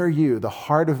the inner you, the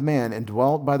heart of man,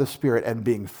 indwelt by the Spirit and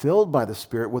being filled by the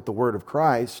Spirit with the Word of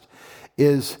Christ,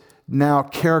 is now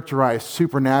characterized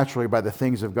supernaturally by the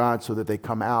things of God so that they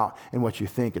come out in what you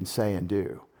think and say and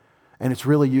do. And it's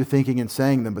really you thinking and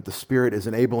saying them, but the Spirit is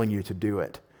enabling you to do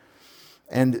it.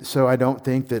 And so I don't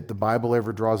think that the Bible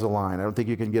ever draws a line. I don't think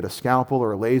you can get a scalpel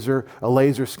or a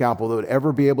laser scalpel that would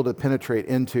ever be able to penetrate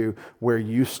into where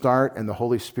you start and the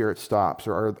Holy Spirit stops,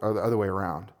 or the other way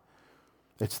around.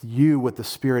 It's you with the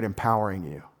Spirit empowering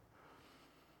you.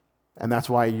 And that's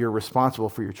why you're responsible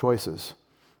for your choices.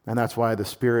 And that's why the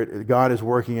Spirit, God is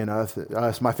working in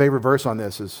us. My favorite verse on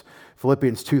this is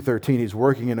Philippians 2:13. He's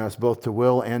working in us both to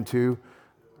will and to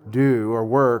do or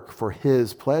work for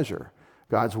His pleasure.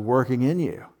 God's working in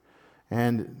you.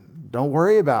 And don't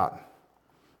worry about,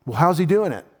 well, how's He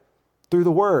doing it? Through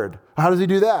the Word. How does He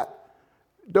do that?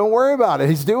 Don't worry about it.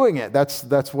 He's doing it. That's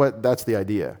the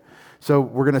idea. So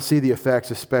we're going to see the effects,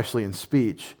 especially in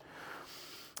speech.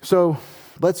 So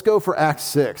let's go for Acts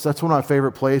 6. That's one of my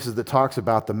favorite places that talks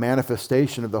about the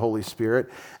manifestation of the Holy Spirit.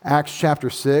 Acts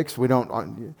chapter 6. We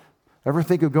don't ever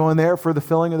think of going there for the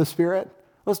filling of the Spirit?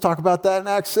 Let's talk about that in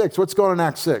Acts 6. What's going on in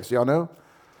Acts 6? Y'all know?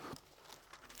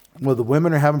 Well, the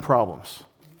women are having problems.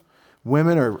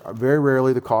 Women are very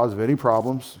rarely the cause of any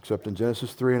problems, except in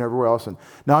Genesis 3 and everywhere else. And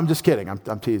no, I'm just kidding.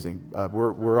 I'm teasing.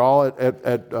 We're all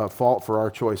at fault for our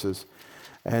choices.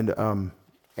 And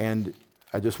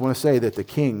I just want to say that the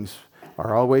kings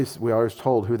we always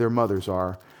told who their mothers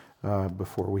are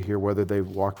before we hear whether they've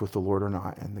walked with the Lord or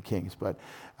not, and the kings. But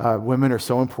women are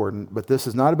so important. But this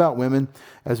is not about women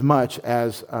as much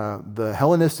as the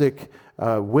Hellenistic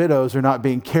widows are not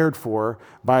being cared for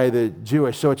by the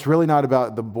Jewish. So it's really not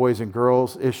about the boys and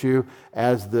girls issue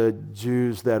as the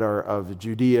Jews that are of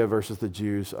Judea versus the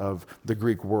Jews of the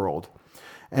Greek world.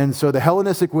 And so the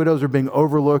Hellenistic widows are being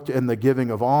overlooked in the giving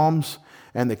of alms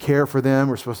and the care for them.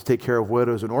 We're supposed to take care of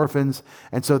widows and orphans.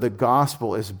 And so the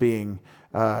gospel is being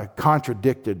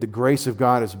contradicted. The grace of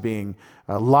God is being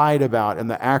lied about in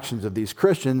the actions of these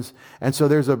Christians. And so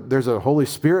there's a Holy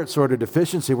Spirit sort of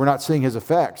deficiency. We're not seeing His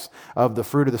effects of the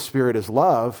fruit of the Spirit is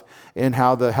love in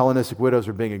how the Hellenistic widows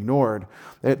are being ignored.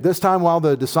 At this time, while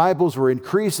the disciples were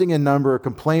increasing in number, a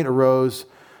complaint arose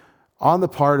on the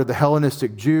part of the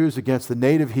Hellenistic Jews against the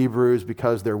native Hebrews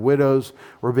because their widows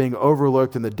were being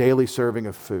overlooked in the daily serving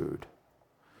of food.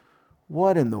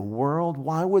 What in the world?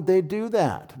 Why would they do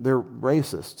that? They're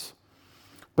racists.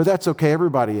 But that's okay,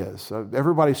 everybody is.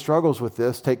 Everybody struggles with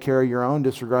this. Take care of your own,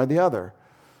 disregard the other.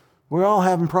 We're all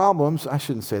having problems. I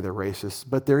shouldn't say they're racist,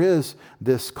 but there is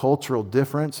this cultural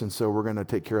difference, and so we're going to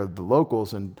take care of the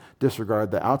locals and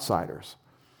disregard the outsiders.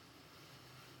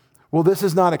 Well, this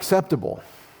is not acceptable.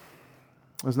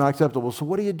 It's not acceptable. So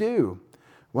what do you do?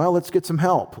 Well, let's get some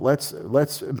help. Let's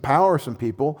empower some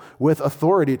people with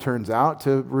authority, it turns out,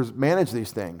 to manage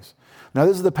these things. Now,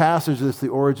 this is the passage that's the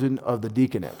origin of the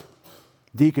deaconate.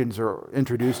 Deacons are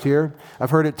introduced here. I've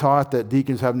heard it taught that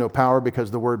deacons have no power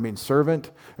because the word means servant,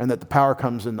 and that the power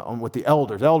comes in with the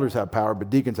elders. Elders have power, but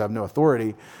deacons have no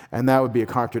authority, and that would be a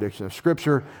contradiction of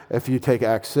Scripture if you take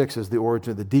Acts 6 as the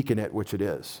origin of the deaconate, which it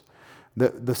is.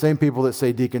 The same people that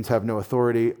say deacons have no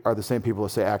authority are the same people that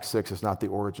say Acts 6 is not the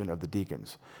origin of the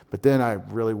deacons. But then I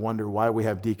really wonder why we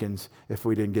have deacons if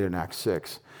we didn't get in Acts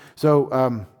 6.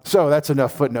 So that's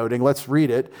enough footnoting. Let's read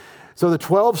it. So the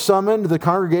 12 summoned the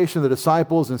congregation of the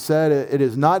disciples and said, "It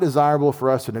is not desirable for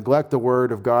us to neglect the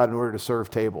word of God in order to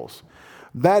serve tables."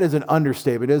 That is an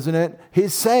understatement, isn't it?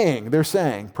 They're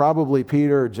saying, probably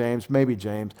Peter or James, maybe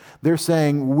James, they're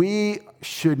saying we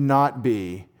should not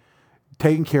be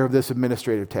taking care of this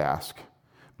administrative task.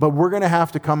 But we're going to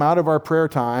have to come out of our prayer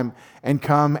time and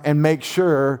come and make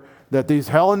sure that these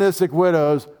Hellenistic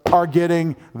widows are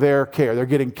getting their care. They're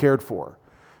getting cared for,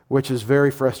 which is very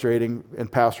frustrating in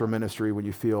pastoral ministry when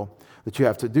you feel that you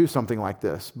have to do something like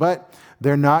this. But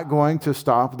they're not going to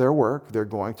stop their work. They're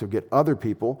going to get other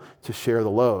people to share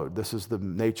the load. This is the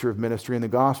nature of ministry in the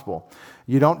gospel.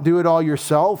 You don't do it all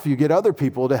yourself. You get other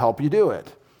people to help you do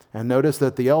it. And notice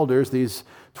that the elders, these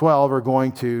 12, are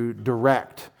going to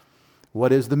direct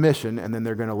what is the mission, and then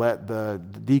they're going to let the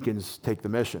deacons take the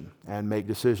mission and make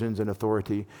decisions and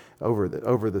authority over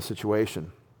the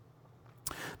situation.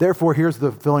 Therefore, here's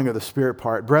the filling of the Spirit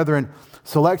part. Brethren,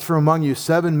 select from among you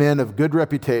 7 men of good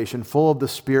reputation, full of the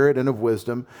Spirit and of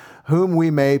wisdom, whom we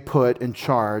may put in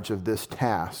charge of this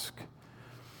task.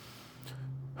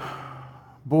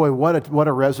 Boy, what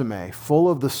a resume. Full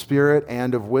of the Spirit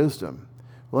and of wisdom.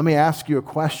 Let me ask you a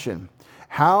question.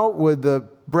 How would the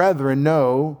brethren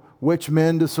know which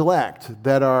men to select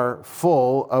that are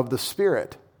full of the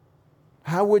Spirit?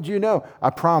 How would you know? I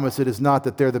promise it is not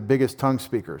that they're the biggest tongue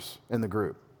speakers in the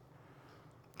group.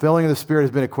 Filling of the Spirit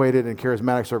has been equated in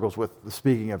charismatic circles with the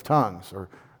speaking of tongues, or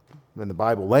in the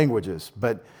Bible, languages.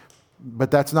 But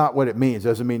that's not what it means. It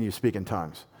doesn't mean you speak in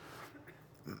tongues.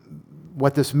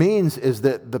 What this means is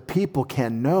that the people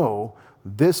can know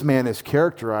this man is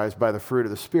characterized by the fruit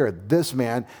of the Spirit. This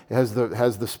man has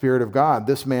the Spirit of God.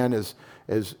 This man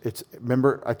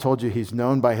remember, I told you he's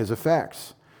known by his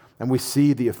effects. And we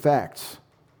see the effects.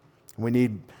 We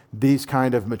need these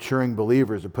kind of maturing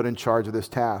believers to put in charge of this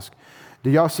task. Do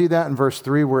y'all see that in verse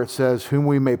 3 where it says, whom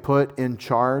we may put in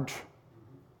charge?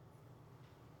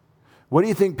 What do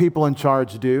you think people in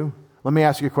charge do? Let me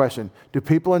ask you a question. Do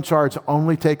people in charge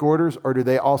only take orders, or do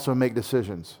they also make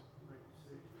decisions?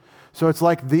 So it's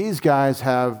like these guys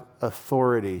have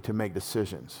authority to make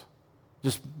decisions.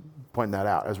 Just pointing that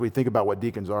out as we think about what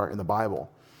deacons are in the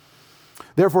Bible.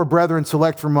 Therefore, brethren,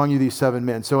 select from among you these 7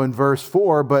 men. So in verse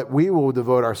 4, but we will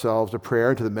devote ourselves to prayer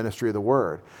and to the ministry of the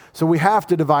word. So we have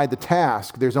to divide the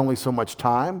task. There's only so much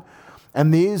time.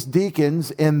 And these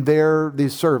deacons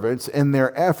these servants in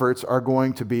their efforts are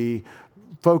going to be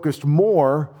focused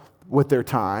more with their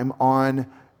time on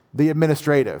the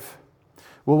administrative.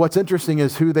 Well, what's interesting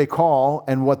is who they call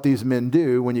and what these men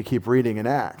do when you keep reading in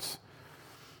Acts.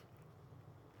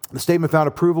 The statement found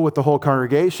approval with the whole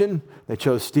congregation. They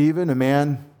chose Stephen, a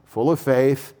man full of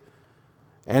faith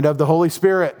and of the Holy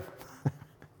Spirit,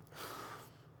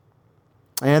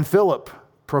 and Philip,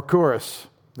 Prochorus,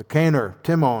 Nicanor,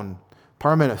 Timon,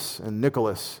 Parmenas, and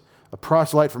Nicholas, a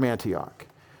proselyte from Antioch.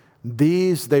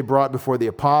 These they brought before the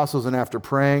apostles, and after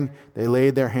praying, they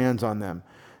laid their hands on them.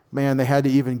 Man, they had to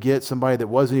even get somebody that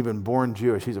wasn't even born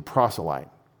Jewish. He's a proselyte.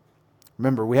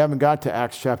 Remember, we haven't got to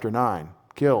Acts chapter 9.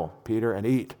 Kill Peter and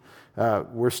eat.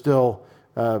 We're still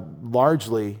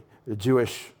largely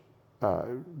Jewish,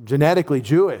 genetically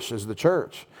Jewish as the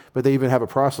church. But they even have a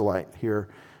proselyte here,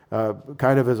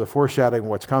 kind of as a foreshadowing of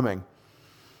what's coming.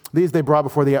 These they brought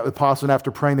before the apostles, and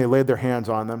after praying, they laid their hands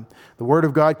on them. The word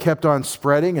of God kept on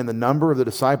spreading, and the number of the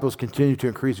disciples continued to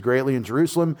increase greatly in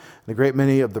Jerusalem. And a great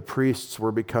many of the priests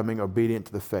were becoming obedient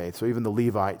to the faith. So even the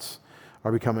Levites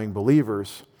are becoming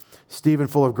believers. Stephen,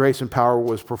 full of grace and power,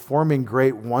 was performing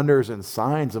great wonders and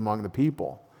signs among the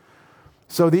people.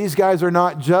 So these guys are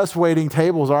not just waiting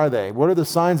tables, are they? What are the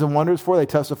signs and wonders for? They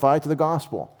testify to the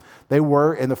gospel. They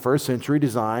were, in the first century,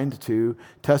 designed to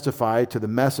testify to the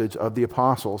message of the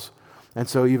apostles. And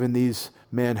so even these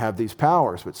men have these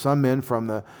powers. But some men from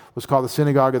what's called the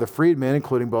synagogue of the freedmen,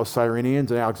 including both Cyrenians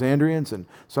and Alexandrians, and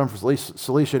some from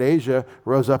Cilicia and Asia,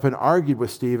 rose up and argued with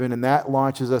Stephen, and that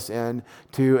launches us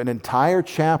into an entire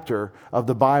chapter of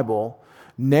the Bible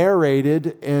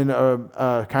narrated in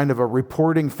a kind of a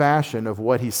reporting fashion of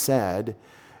what he said.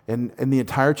 In the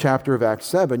entire chapter of Acts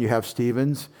 7, you have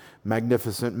Stephen's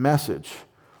magnificent message.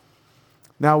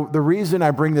 Now, the reason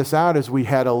I bring this out is we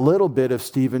had a little bit of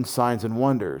Stephen's signs and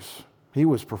wonders. He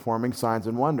was performing signs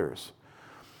and wonders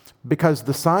because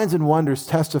the signs and wonders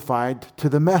testified to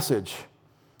the message.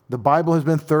 The Bible has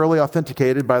been thoroughly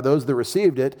authenticated by those that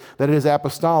received it, that it is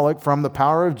apostolic from the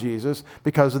power of Jesus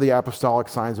because of the apostolic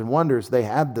signs and wonders. They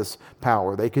had this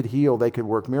power. They could heal. They could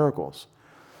work miracles.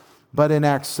 But in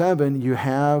Acts 7, you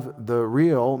have the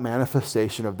real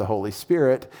manifestation of the Holy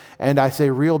Spirit. And I say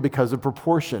real because of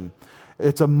proportion.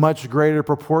 It's a much greater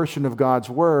proportion of God's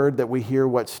word that we hear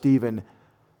what Stephen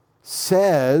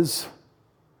says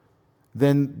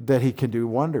than that he can do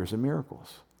wonders and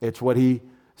miracles. It's what he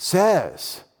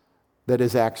says that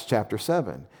is Acts chapter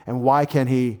 7. And why can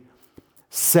he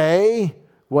say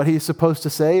what he's supposed to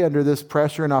say under this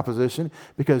pressure and opposition?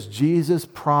 Because Jesus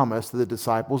promised that the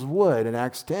disciples would in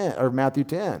Acts 10 or Matthew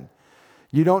 10.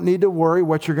 You don't need to worry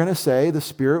what you're going to say. The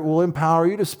Spirit will empower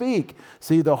you to speak.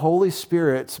 See, the Holy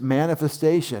Spirit's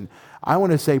manifestation, I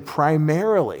want to say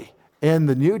primarily in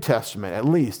the New Testament at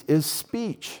least, is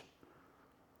speech.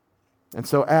 And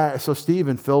so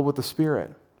Stephen, filled with the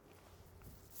Spirit.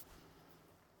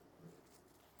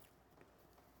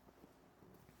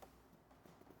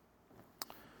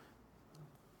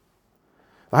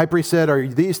 The high priest said, "Are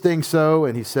these things so?"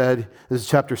 And he said, this is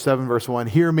chapter 7, verse 1,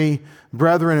 "Hear me,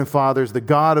 brethren and fathers, the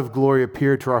God of glory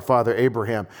appeared to our father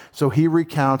Abraham." So he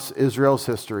recounts Israel's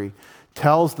history,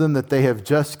 tells them that they have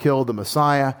just killed the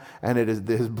Messiah, and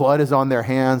his blood is on their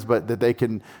hands,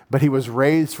 but he was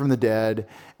raised from the dead,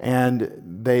 and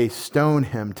they stone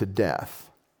him to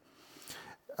death.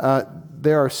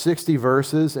 There are 60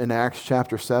 verses in Acts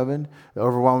chapter 7. The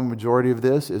overwhelming majority of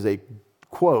this is a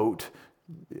quote.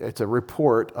 It's a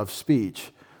report of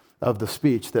the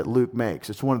speech that Luke makes.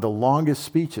 It's one of the longest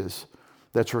speeches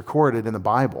that's recorded in the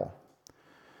Bible.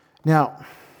 Now,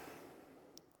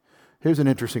 here's an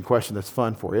interesting question that's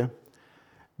fun for you.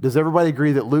 Does everybody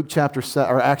agree that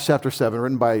Acts chapter 7,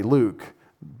 written by Luke,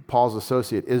 Paul's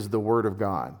associate, is the Word of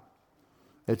God?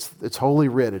 It's holy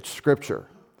writ, it's Scripture,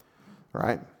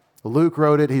 right? Luke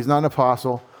wrote it. He's not an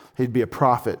apostle. He'd be a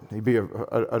prophet. He'd be an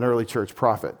early church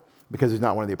prophet, because he's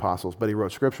not one of the apostles, but he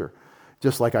wrote Scripture.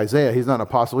 Just like Isaiah, he's not an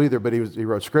apostle either, but he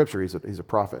wrote Scripture. He's a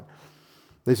prophet.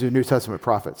 These are New Testament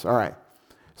prophets. All right.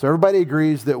 So everybody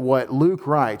agrees that what Luke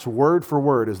writes, word for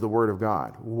word, is the Word of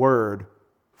God. Word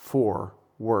for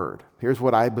word. Here's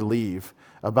what I believe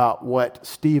about what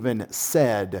Stephen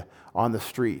said on the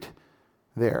street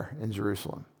there in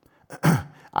Jerusalem.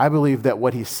 I believe that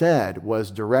what he said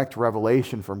was direct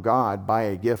revelation from God by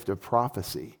a gift of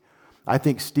prophecy. I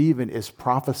think Stephen is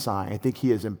prophesying. I think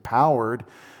he is empowered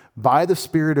by the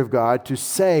Spirit of God to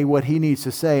say what he needs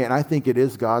to say, and I think it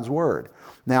is God's word.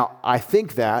 Now, I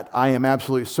am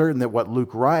absolutely certain that what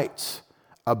Luke writes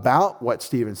about what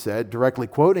Stephen said, directly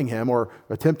quoting him or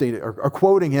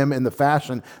quoting him in the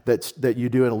fashion that you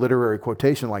do in a literary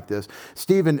quotation like this.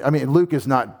 Luke is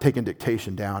not taking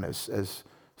dictation down as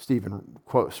Stephen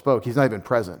spoke. He's not even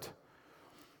present.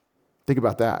 Think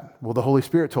about that. Well, the Holy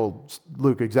Spirit told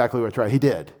Luke exactly what to write. He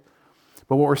did.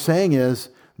 But what we're saying is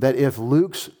that if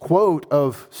Luke's quote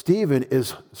of Stephen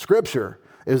is Scripture,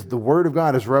 is the Word of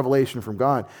God, is revelation from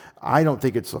God, I don't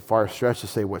think it's a far stretch to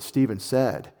say what Stephen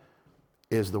said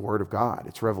is the Word of God.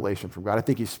 It's revelation from God. I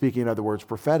think he's speaking, in other words,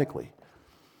 prophetically.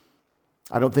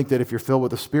 I don't think that if you're filled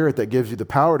with the Spirit, that gives you the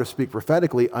power to speak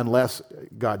prophetically unless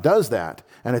God does that.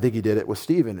 And I think he did it with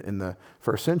Stephen in the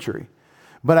first century.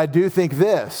 But I do think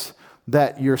this,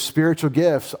 that your spiritual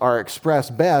gifts are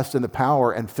expressed best in the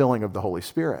power and filling of the Holy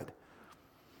Spirit.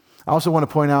 I also want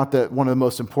to point out that one of the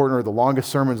most important or the longest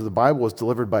sermons of the Bible was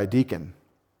delivered by a deacon.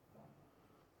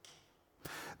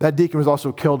 That deacon was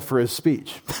also killed for his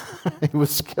speech. He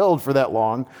was killed for that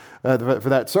long, for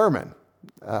that sermon.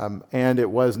 And it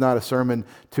was not a sermon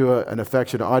to an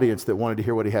affectionate audience that wanted to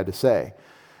hear what he had to say.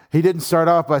 He didn't start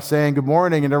off by saying good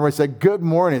morning, and everybody said, "Good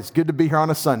morning, it's good to be here on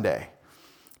a Sunday."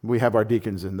 We have our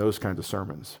deacons in those kinds of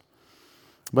sermons.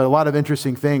 But a lot of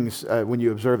interesting things when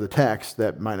you observe the text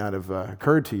that might not have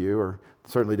occurred to you, or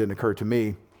certainly didn't occur to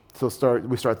me. So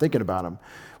we start thinking about them.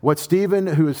 What Stephen,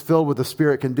 who is filled with the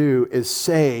Spirit, can do is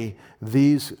say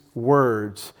these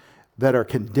words that are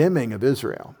condemning of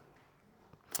Israel.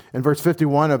 In verse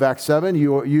 51 of Acts 7,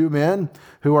 you men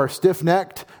who are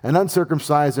stiff-necked and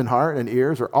uncircumcised in heart and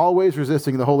ears are always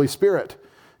resisting the Holy Spirit.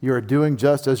 You are doing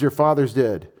just as your fathers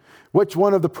did. Which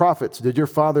one of the prophets did your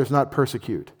fathers not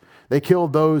persecute? They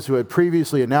killed those who had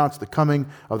previously announced the coming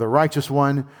of the righteous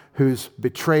one, whose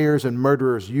betrayers and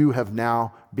murderers you have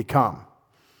now become.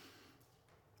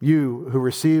 You who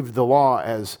received the law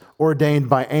as ordained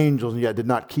by angels and yet did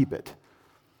not keep it.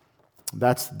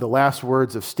 That's the last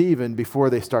words of Stephen before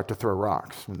they start to throw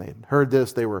rocks. When they heard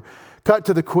this, they were cut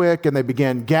to the quick and they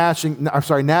began gnashing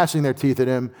their teeth at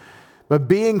him. But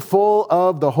being full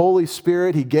of the Holy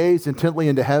Spirit, he gazed intently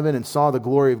into heaven and saw the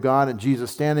glory of God and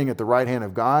Jesus standing at the right hand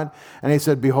of God. And he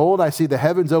said, "Behold, I see the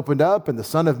heavens opened up and the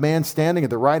Son of Man standing at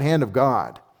the right hand of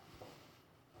God."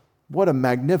 What a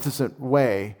magnificent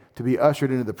way to be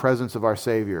ushered into the presence of our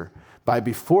Savior.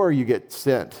 Before you get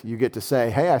sent, you get to say,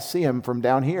 "Hey, I see him from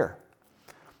down here."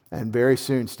 And very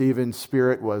soon, Stephen's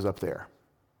spirit was up there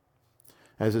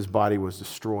as his body was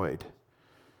destroyed.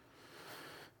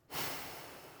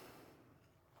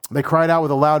 They cried out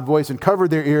with a loud voice and covered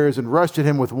their ears and rushed at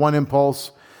him with one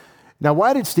impulse. Now,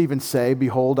 why did Stephen say,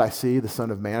 "Behold, I see the Son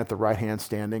of Man at the right hand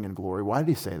standing in glory"? Why did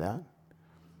he say that?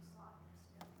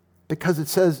 Because it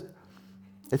says,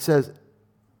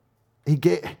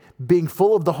 being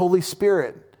full of the Holy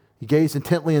Spirit, he gazed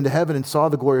intently into heaven and saw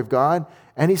the glory of God.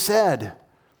 And he said,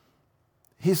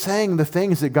 he's saying the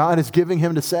things that God is giving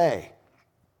him to say.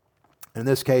 In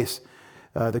this case,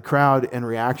 the crowd in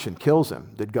reaction kills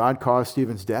him. Did God cause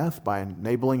Stephen's death by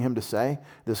enabling him to say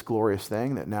this glorious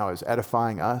thing that now is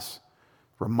edifying us,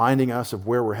 reminding us of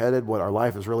where we're headed, what our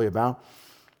life is really about?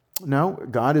 No,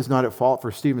 God is not at fault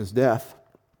for Stephen's death.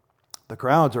 The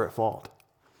crowds are at fault.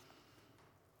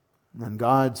 And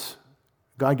God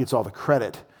gets all the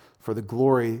credit for the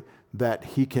glory that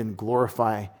he can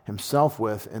glorify himself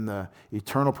with in the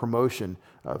eternal promotion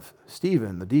of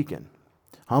Stephen, the deacon.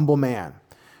 Humble man,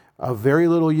 of very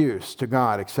little use to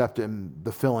God except in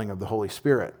the filling of the Holy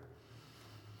Spirit.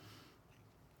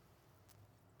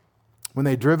 When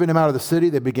they had driven him out of the city,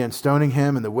 they began stoning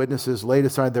him, and the witnesses laid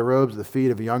aside their robes at the feet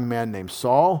of a young man named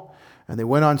Saul. And they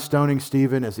went on stoning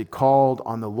Stephen as he called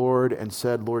on the Lord and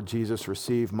said, "Lord Jesus,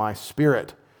 receive my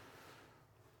spirit."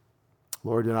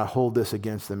 "Lord, do not hold this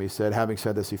against them," he said. Having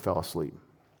said this, he fell asleep.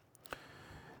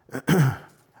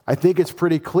 I think it's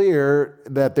pretty clear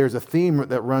that there's a theme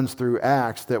that runs through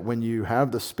Acts that when you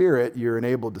have the Spirit, you're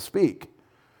enabled to speak.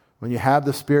 When you have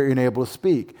the Spirit, you're enabled to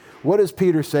speak. What does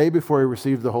Peter say before he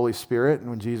received the Holy Spirit and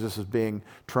when Jesus is being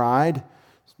tried?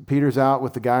 Peter's out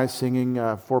with the guys singing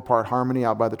 4-part harmony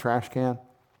out by the trash can.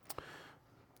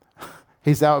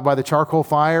 He's out by the charcoal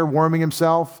fire warming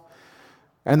himself.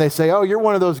 And they say, "Oh, you're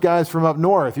one of those guys from up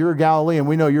north. You're a Galilean.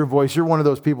 We know your voice. You're one of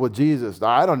those people with Jesus."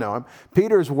 I don't know him.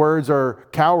 Peter's words are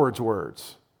cowards'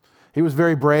 words. He was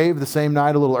very brave the same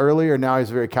night a little earlier, and now he's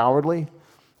very cowardly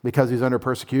because he's under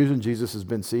persecution. Jesus has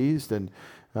been seized, and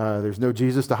there's no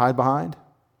Jesus to hide behind.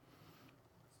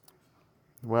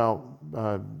 Well,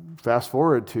 fast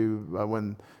forward to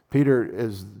when Peter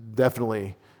is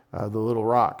definitely the little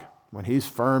rock, when he's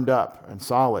firmed up and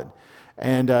solid.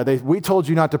 And we told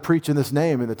you not to preach in this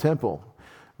name in the temple.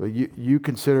 Well, you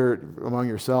consider among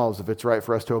yourselves if it's right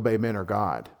for us to obey men or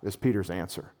God, is Peter's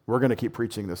answer. We're going to keep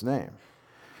preaching this name.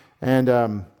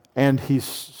 And he's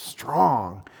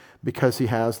strong because he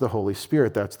has the Holy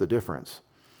Spirit. That's the difference,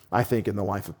 I think, in the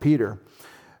life of Peter.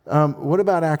 What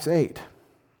about Acts 8?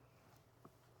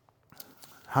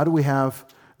 How do we have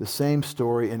the same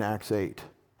story in Acts 8?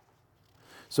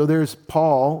 So there's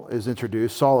Paul is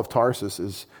introduced. Saul of Tarsus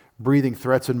is breathing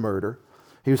threats and murder.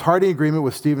 He was heartily in agreement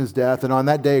with Stephen's death, and on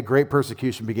that day a great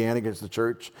persecution began against the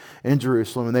church in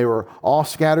Jerusalem, and they were all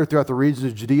scattered throughout the regions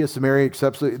of Judea, Samaria,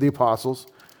 except the apostles.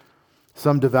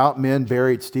 Some devout men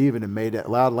buried Stephen and made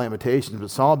loud lamentations, but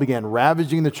Saul began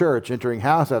ravaging the church, entering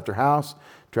house after house,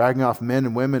 dragging off men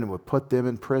and women, and would put them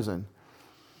in prison.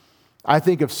 I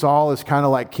think of Saul as kind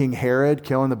of like King Herod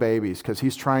killing the babies, because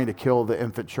he's trying to kill the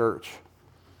infant church.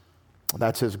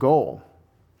 That's his goal.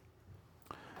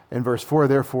 In verse 4,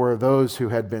 therefore, those who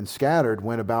had been scattered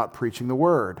went about preaching the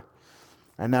word.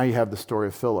 And now you have the story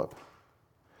of Philip.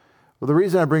 Well, the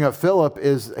reason I bring up Philip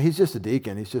is he's just a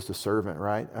deacon. He's just a servant,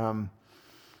 right?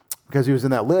 Because he was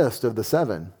in that list of the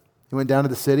 7. He went down to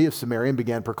the city of Samaria and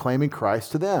began proclaiming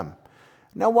Christ to them.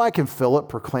 Now, why can Philip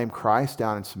proclaim Christ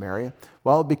down in Samaria?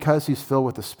 Well, because he's filled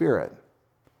with the Spirit.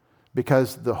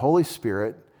 Because the Holy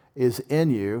Spirit is in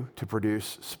you to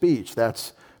produce speech.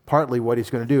 That's partly what he's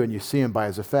going to do, and you see him by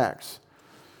his effects.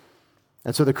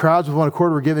 And so the crowds with one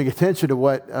accord were giving attention to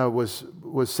what was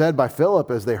said by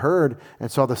Philip as they heard and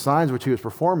saw the signs which he was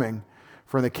performing.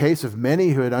 For in the case of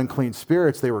many who had unclean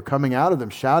spirits, they were coming out of them,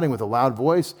 shouting with a loud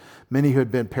voice. Many who had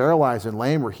been paralyzed and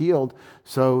lame were healed,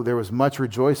 so there was much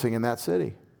rejoicing in that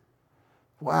city.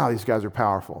 Wow, these guys are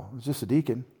powerful. It was just a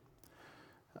deacon.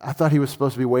 I thought he was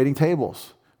supposed to be waiting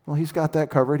tables. Well, he's got that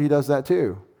covered. He does that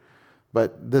too.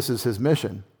 But this is his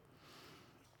mission.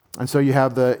 And so you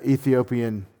have the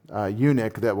Ethiopian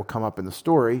eunuch that will come up in the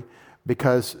story,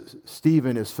 because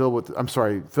Philip is filled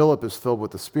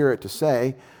with the Spirit to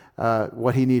say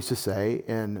what he needs to say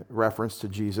in reference to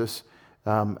Jesus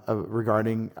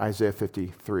regarding Isaiah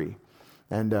 53.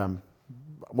 And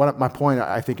my point,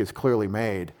 I think, is clearly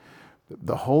made.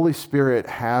 The Holy Spirit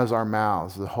has our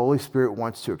mouths. The Holy Spirit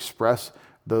wants to express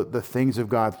the things of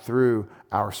God through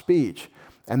our speech.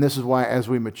 And this is why, as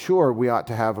we mature, we ought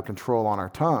to have a control on our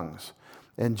tongues.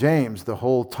 In James, the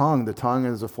tongue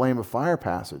is a flame of fire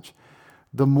passage.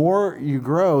 The more you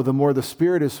grow, the more the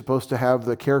Spirit is supposed to have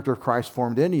the character of Christ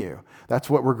formed in you. That's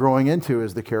what we're growing into,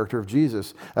 is the character of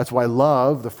Jesus. That's why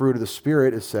love, the fruit of the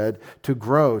Spirit, is said to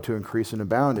grow, to increase and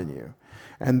abound in you.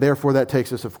 And therefore that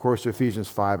takes us, of course, to Ephesians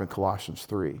 5 and Colossians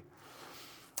 3.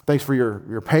 Thanks for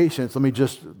your patience. Let me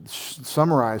just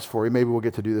summarize for you. Maybe we'll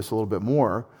get to do this a little bit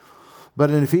more. But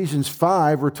in Ephesians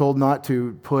 5, we're told not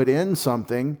to put in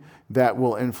something that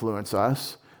will influence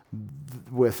us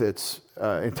with its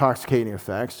intoxicating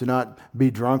effects. Do not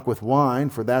be drunk with wine,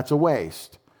 for that's a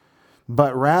waste.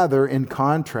 But rather, in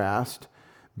contrast,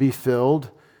 be filled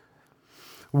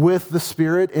with the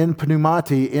Spirit, in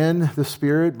pneumati, in the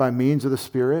Spirit, by means of the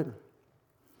Spirit.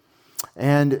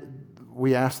 And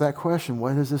we ask that question,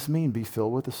 what does this mean, be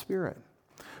filled with the Spirit?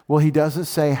 Well, he doesn't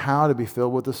say how to be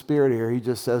filled with the Spirit here. He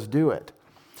just says do it.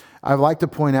 I'd like to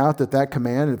point out that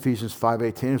command in Ephesians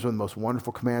 5:18 is one of the most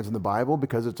wonderful commands in the Bible,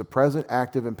 because it's a present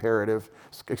active imperative.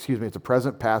 It's a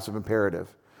present passive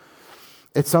imperative.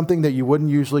 It's something that you wouldn't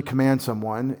usually command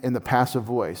someone in the passive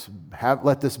voice.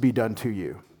 Let this be done to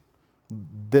you.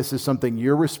 This is something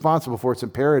you're responsible for. It's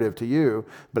imperative to you,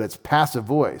 but it's passive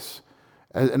voice.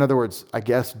 In other words, I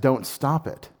guess, don't stop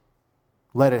it.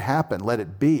 Let it happen. Let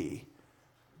it be.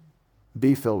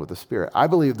 Be filled with the Spirit. I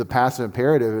believe the passive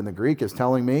imperative in the Greek is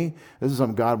telling me this is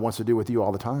something God wants to do with you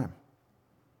all the time.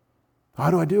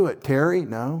 How do I do it? Tarry?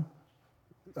 No.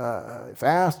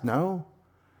 Fast? No.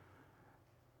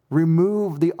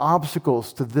 Remove the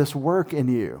obstacles to this work in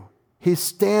you. He's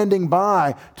standing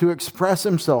by to express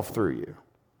himself through you.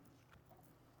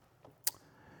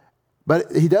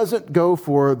 But he doesn't go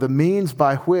for the means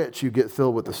by which you get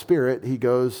filled with the Spirit. He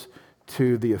goes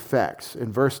to the effects.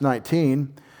 In verse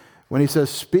 19, when he says,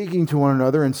 speaking to one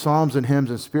another in psalms and hymns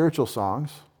and spiritual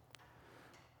songs,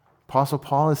 Apostle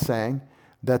Paul is saying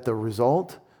that the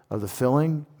result of the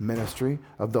filling ministry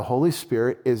of the Holy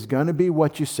Spirit is going to be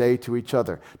what you say to each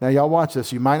other. Now, y'all watch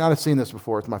this. You might not have seen this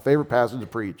before. It's my favorite passage to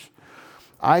preach.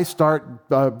 I start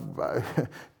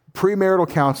premarital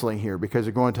counseling here because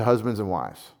you're going to husbands and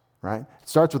wives, right? It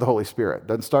starts with the Holy Spirit. It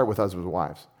doesn't start with husbands and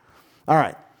wives. All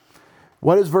right.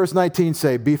 What does verse 19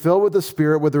 say? Be filled with the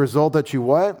Spirit with the result that you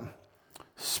what?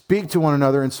 Speak to one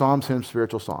another in psalms, hymns,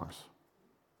 spiritual songs.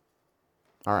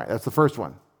 All right, that's the first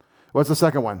one. What's the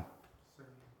second one?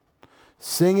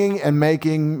 Singing and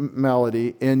making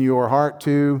melody in your heart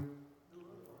to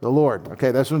the Lord. Okay,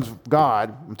 this one's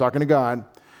God. I'm talking to God.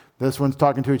 This one's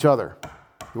talking to each other.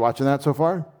 You watching that so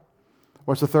far?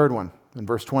 What's the third one? In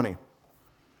verse 20.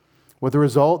 With the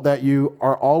result that you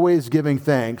are always giving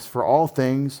thanks for all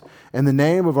things in the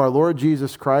name of our Lord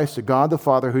Jesus Christ to God the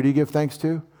Father. Who do you give thanks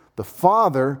to? The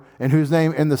Father, in whose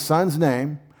name, in the Son's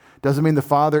name, doesn't mean the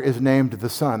Father is named the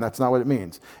Son. That's not what it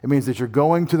means. It means that you're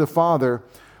going to the Father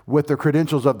with the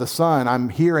credentials of the Son. I'm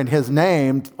here in his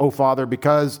name, O Father,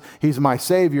 because he's my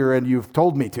Savior and you've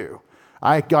told me to.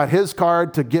 I got his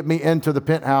card to get me into the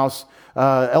penthouse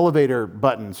elevator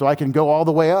button so I can go all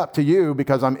the way up to you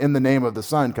because I'm in the name of the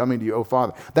Son coming to you, O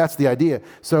Father. That's the idea.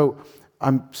 So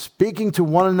I'm speaking to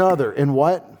one another in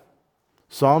what?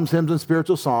 Psalms, hymns, and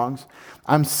spiritual songs.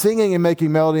 I'm singing and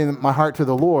making melody in my heart to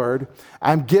the Lord.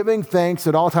 I'm giving thanks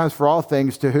at all times for all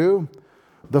things to who?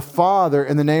 The Father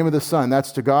in the name of the Son.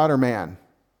 That's to God or man?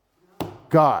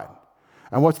 God.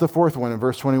 And what's the fourth one in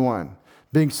verse 21?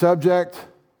 Being subject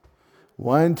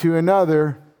one to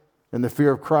another in the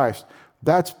fear of Christ.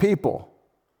 That's people.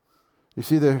 You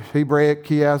see the Hebraic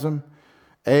chiasm?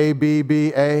 A, B,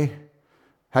 B, A.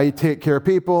 How you take care of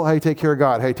people, how you take care of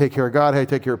God, how you take care of God, how you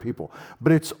take care of people.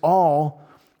 But it all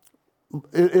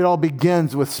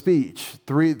begins with speech.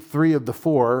 Three of the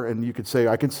four, and you could say,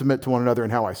 I can submit to one another in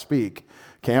how I speak.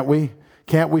 Can't we?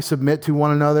 Can't we submit to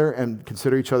one another and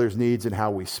consider each other's needs in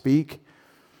how we speak?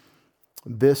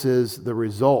 This is the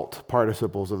result,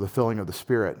 participles of the filling of the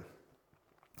Spirit.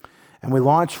 And we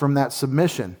launch from that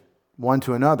submission one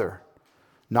to another.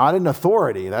 Not in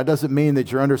authority. That doesn't mean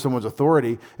that you're under someone's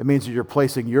authority. It means that you're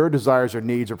placing your desires or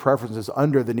needs or preferences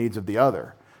under the needs of the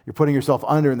other. You're putting yourself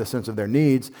under in the sense of their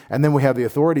needs. And then we have the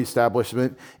authority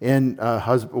establishment in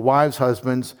wives,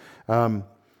 husbands,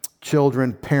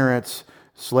 children, parents,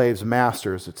 slaves,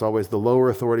 masters. It's always the lower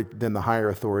authority than the higher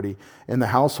authority in the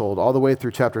household, all the way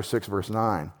through chapter 6, verse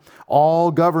 9.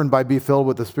 All governed by be filled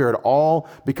with the Spirit, all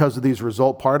because of these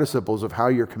result participles of how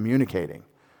you're communicating.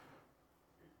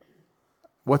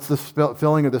 What's the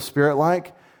filling of the Spirit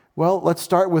like? Well, let's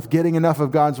start with getting enough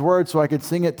of God's Word so I could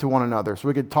sing it to one another, so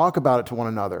we could talk about it to one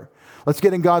another. Let's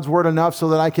get in God's Word enough so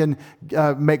that I can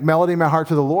make melody in my heart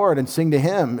to the Lord and sing to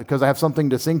Him because I have something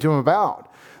to sing to Him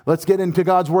about. Let's get into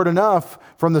God's Word enough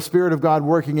from the Spirit of God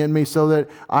working in me so that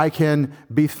I can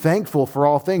be thankful for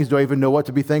all things. Do I even know what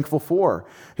to be thankful for?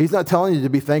 He's not telling you to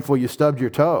be thankful you stubbed your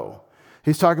toe.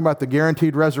 He's talking about the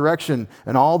guaranteed resurrection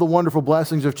and all the wonderful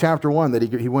blessings of chapter 1 that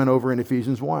he went over in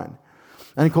Ephesians 1.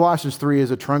 And Colossians 3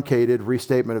 is a truncated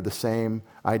restatement of the same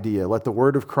idea. Let the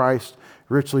word of Christ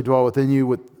richly dwell within you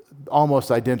with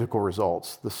almost identical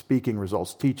results, the speaking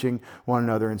results, teaching one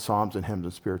another in psalms and hymns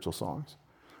and spiritual songs.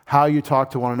 How you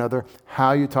talk to one another,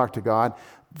 how you talk to God,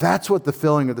 that's what the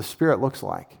filling of the Spirit looks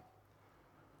like.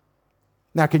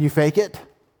 Now, can you fake it?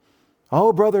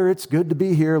 Oh, brother, it's good to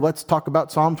be here. Let's talk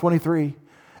about Psalm 23.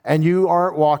 And you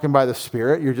aren't walking by the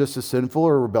Spirit. You're just as sinful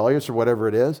or rebellious or whatever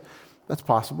it is. That's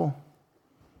possible.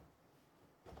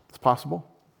 It's possible.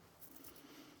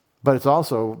 But it's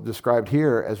also described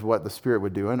here as what the Spirit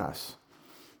would do in us.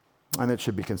 And it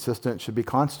should be consistent, it should be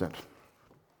constant.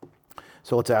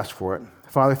 So let's ask for it.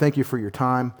 Father, thank you for your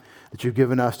time that you've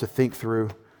given us to think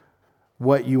through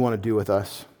what you want to do with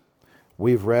us.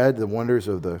 We've read the wonders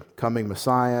of the coming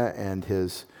Messiah and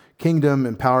his kingdom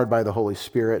empowered by the Holy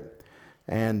Spirit.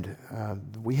 And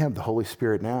we have the Holy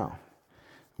Spirit now.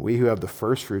 We who have the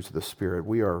first fruits of the Spirit,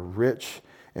 we are rich,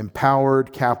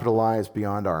 empowered, capitalized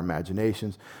beyond our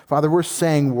imaginations. Father, we're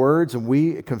saying words and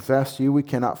we confess to you we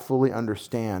cannot fully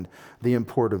understand the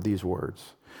import of these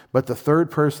words. But the third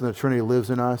person of the Trinity lives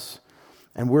in us,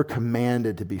 and we're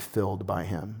commanded to be filled by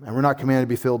him. And we're not commanded to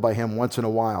be filled by him once in a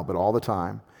while, but all the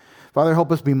time. Father,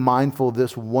 help us be mindful of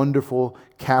this wonderful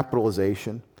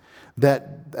capitalization,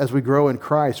 that as we grow in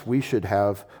Christ, we should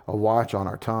have a watch on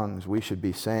our tongues. We should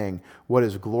be saying what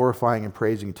is glorifying and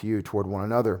praising to you toward one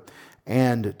another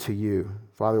and to you.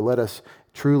 Father, let us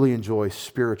truly enjoy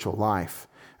spiritual life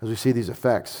as we see these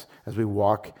effects, as we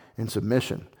walk in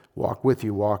submission, walk with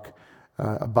you, walk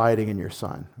abiding in your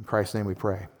Son. In Christ's name we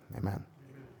pray. Amen.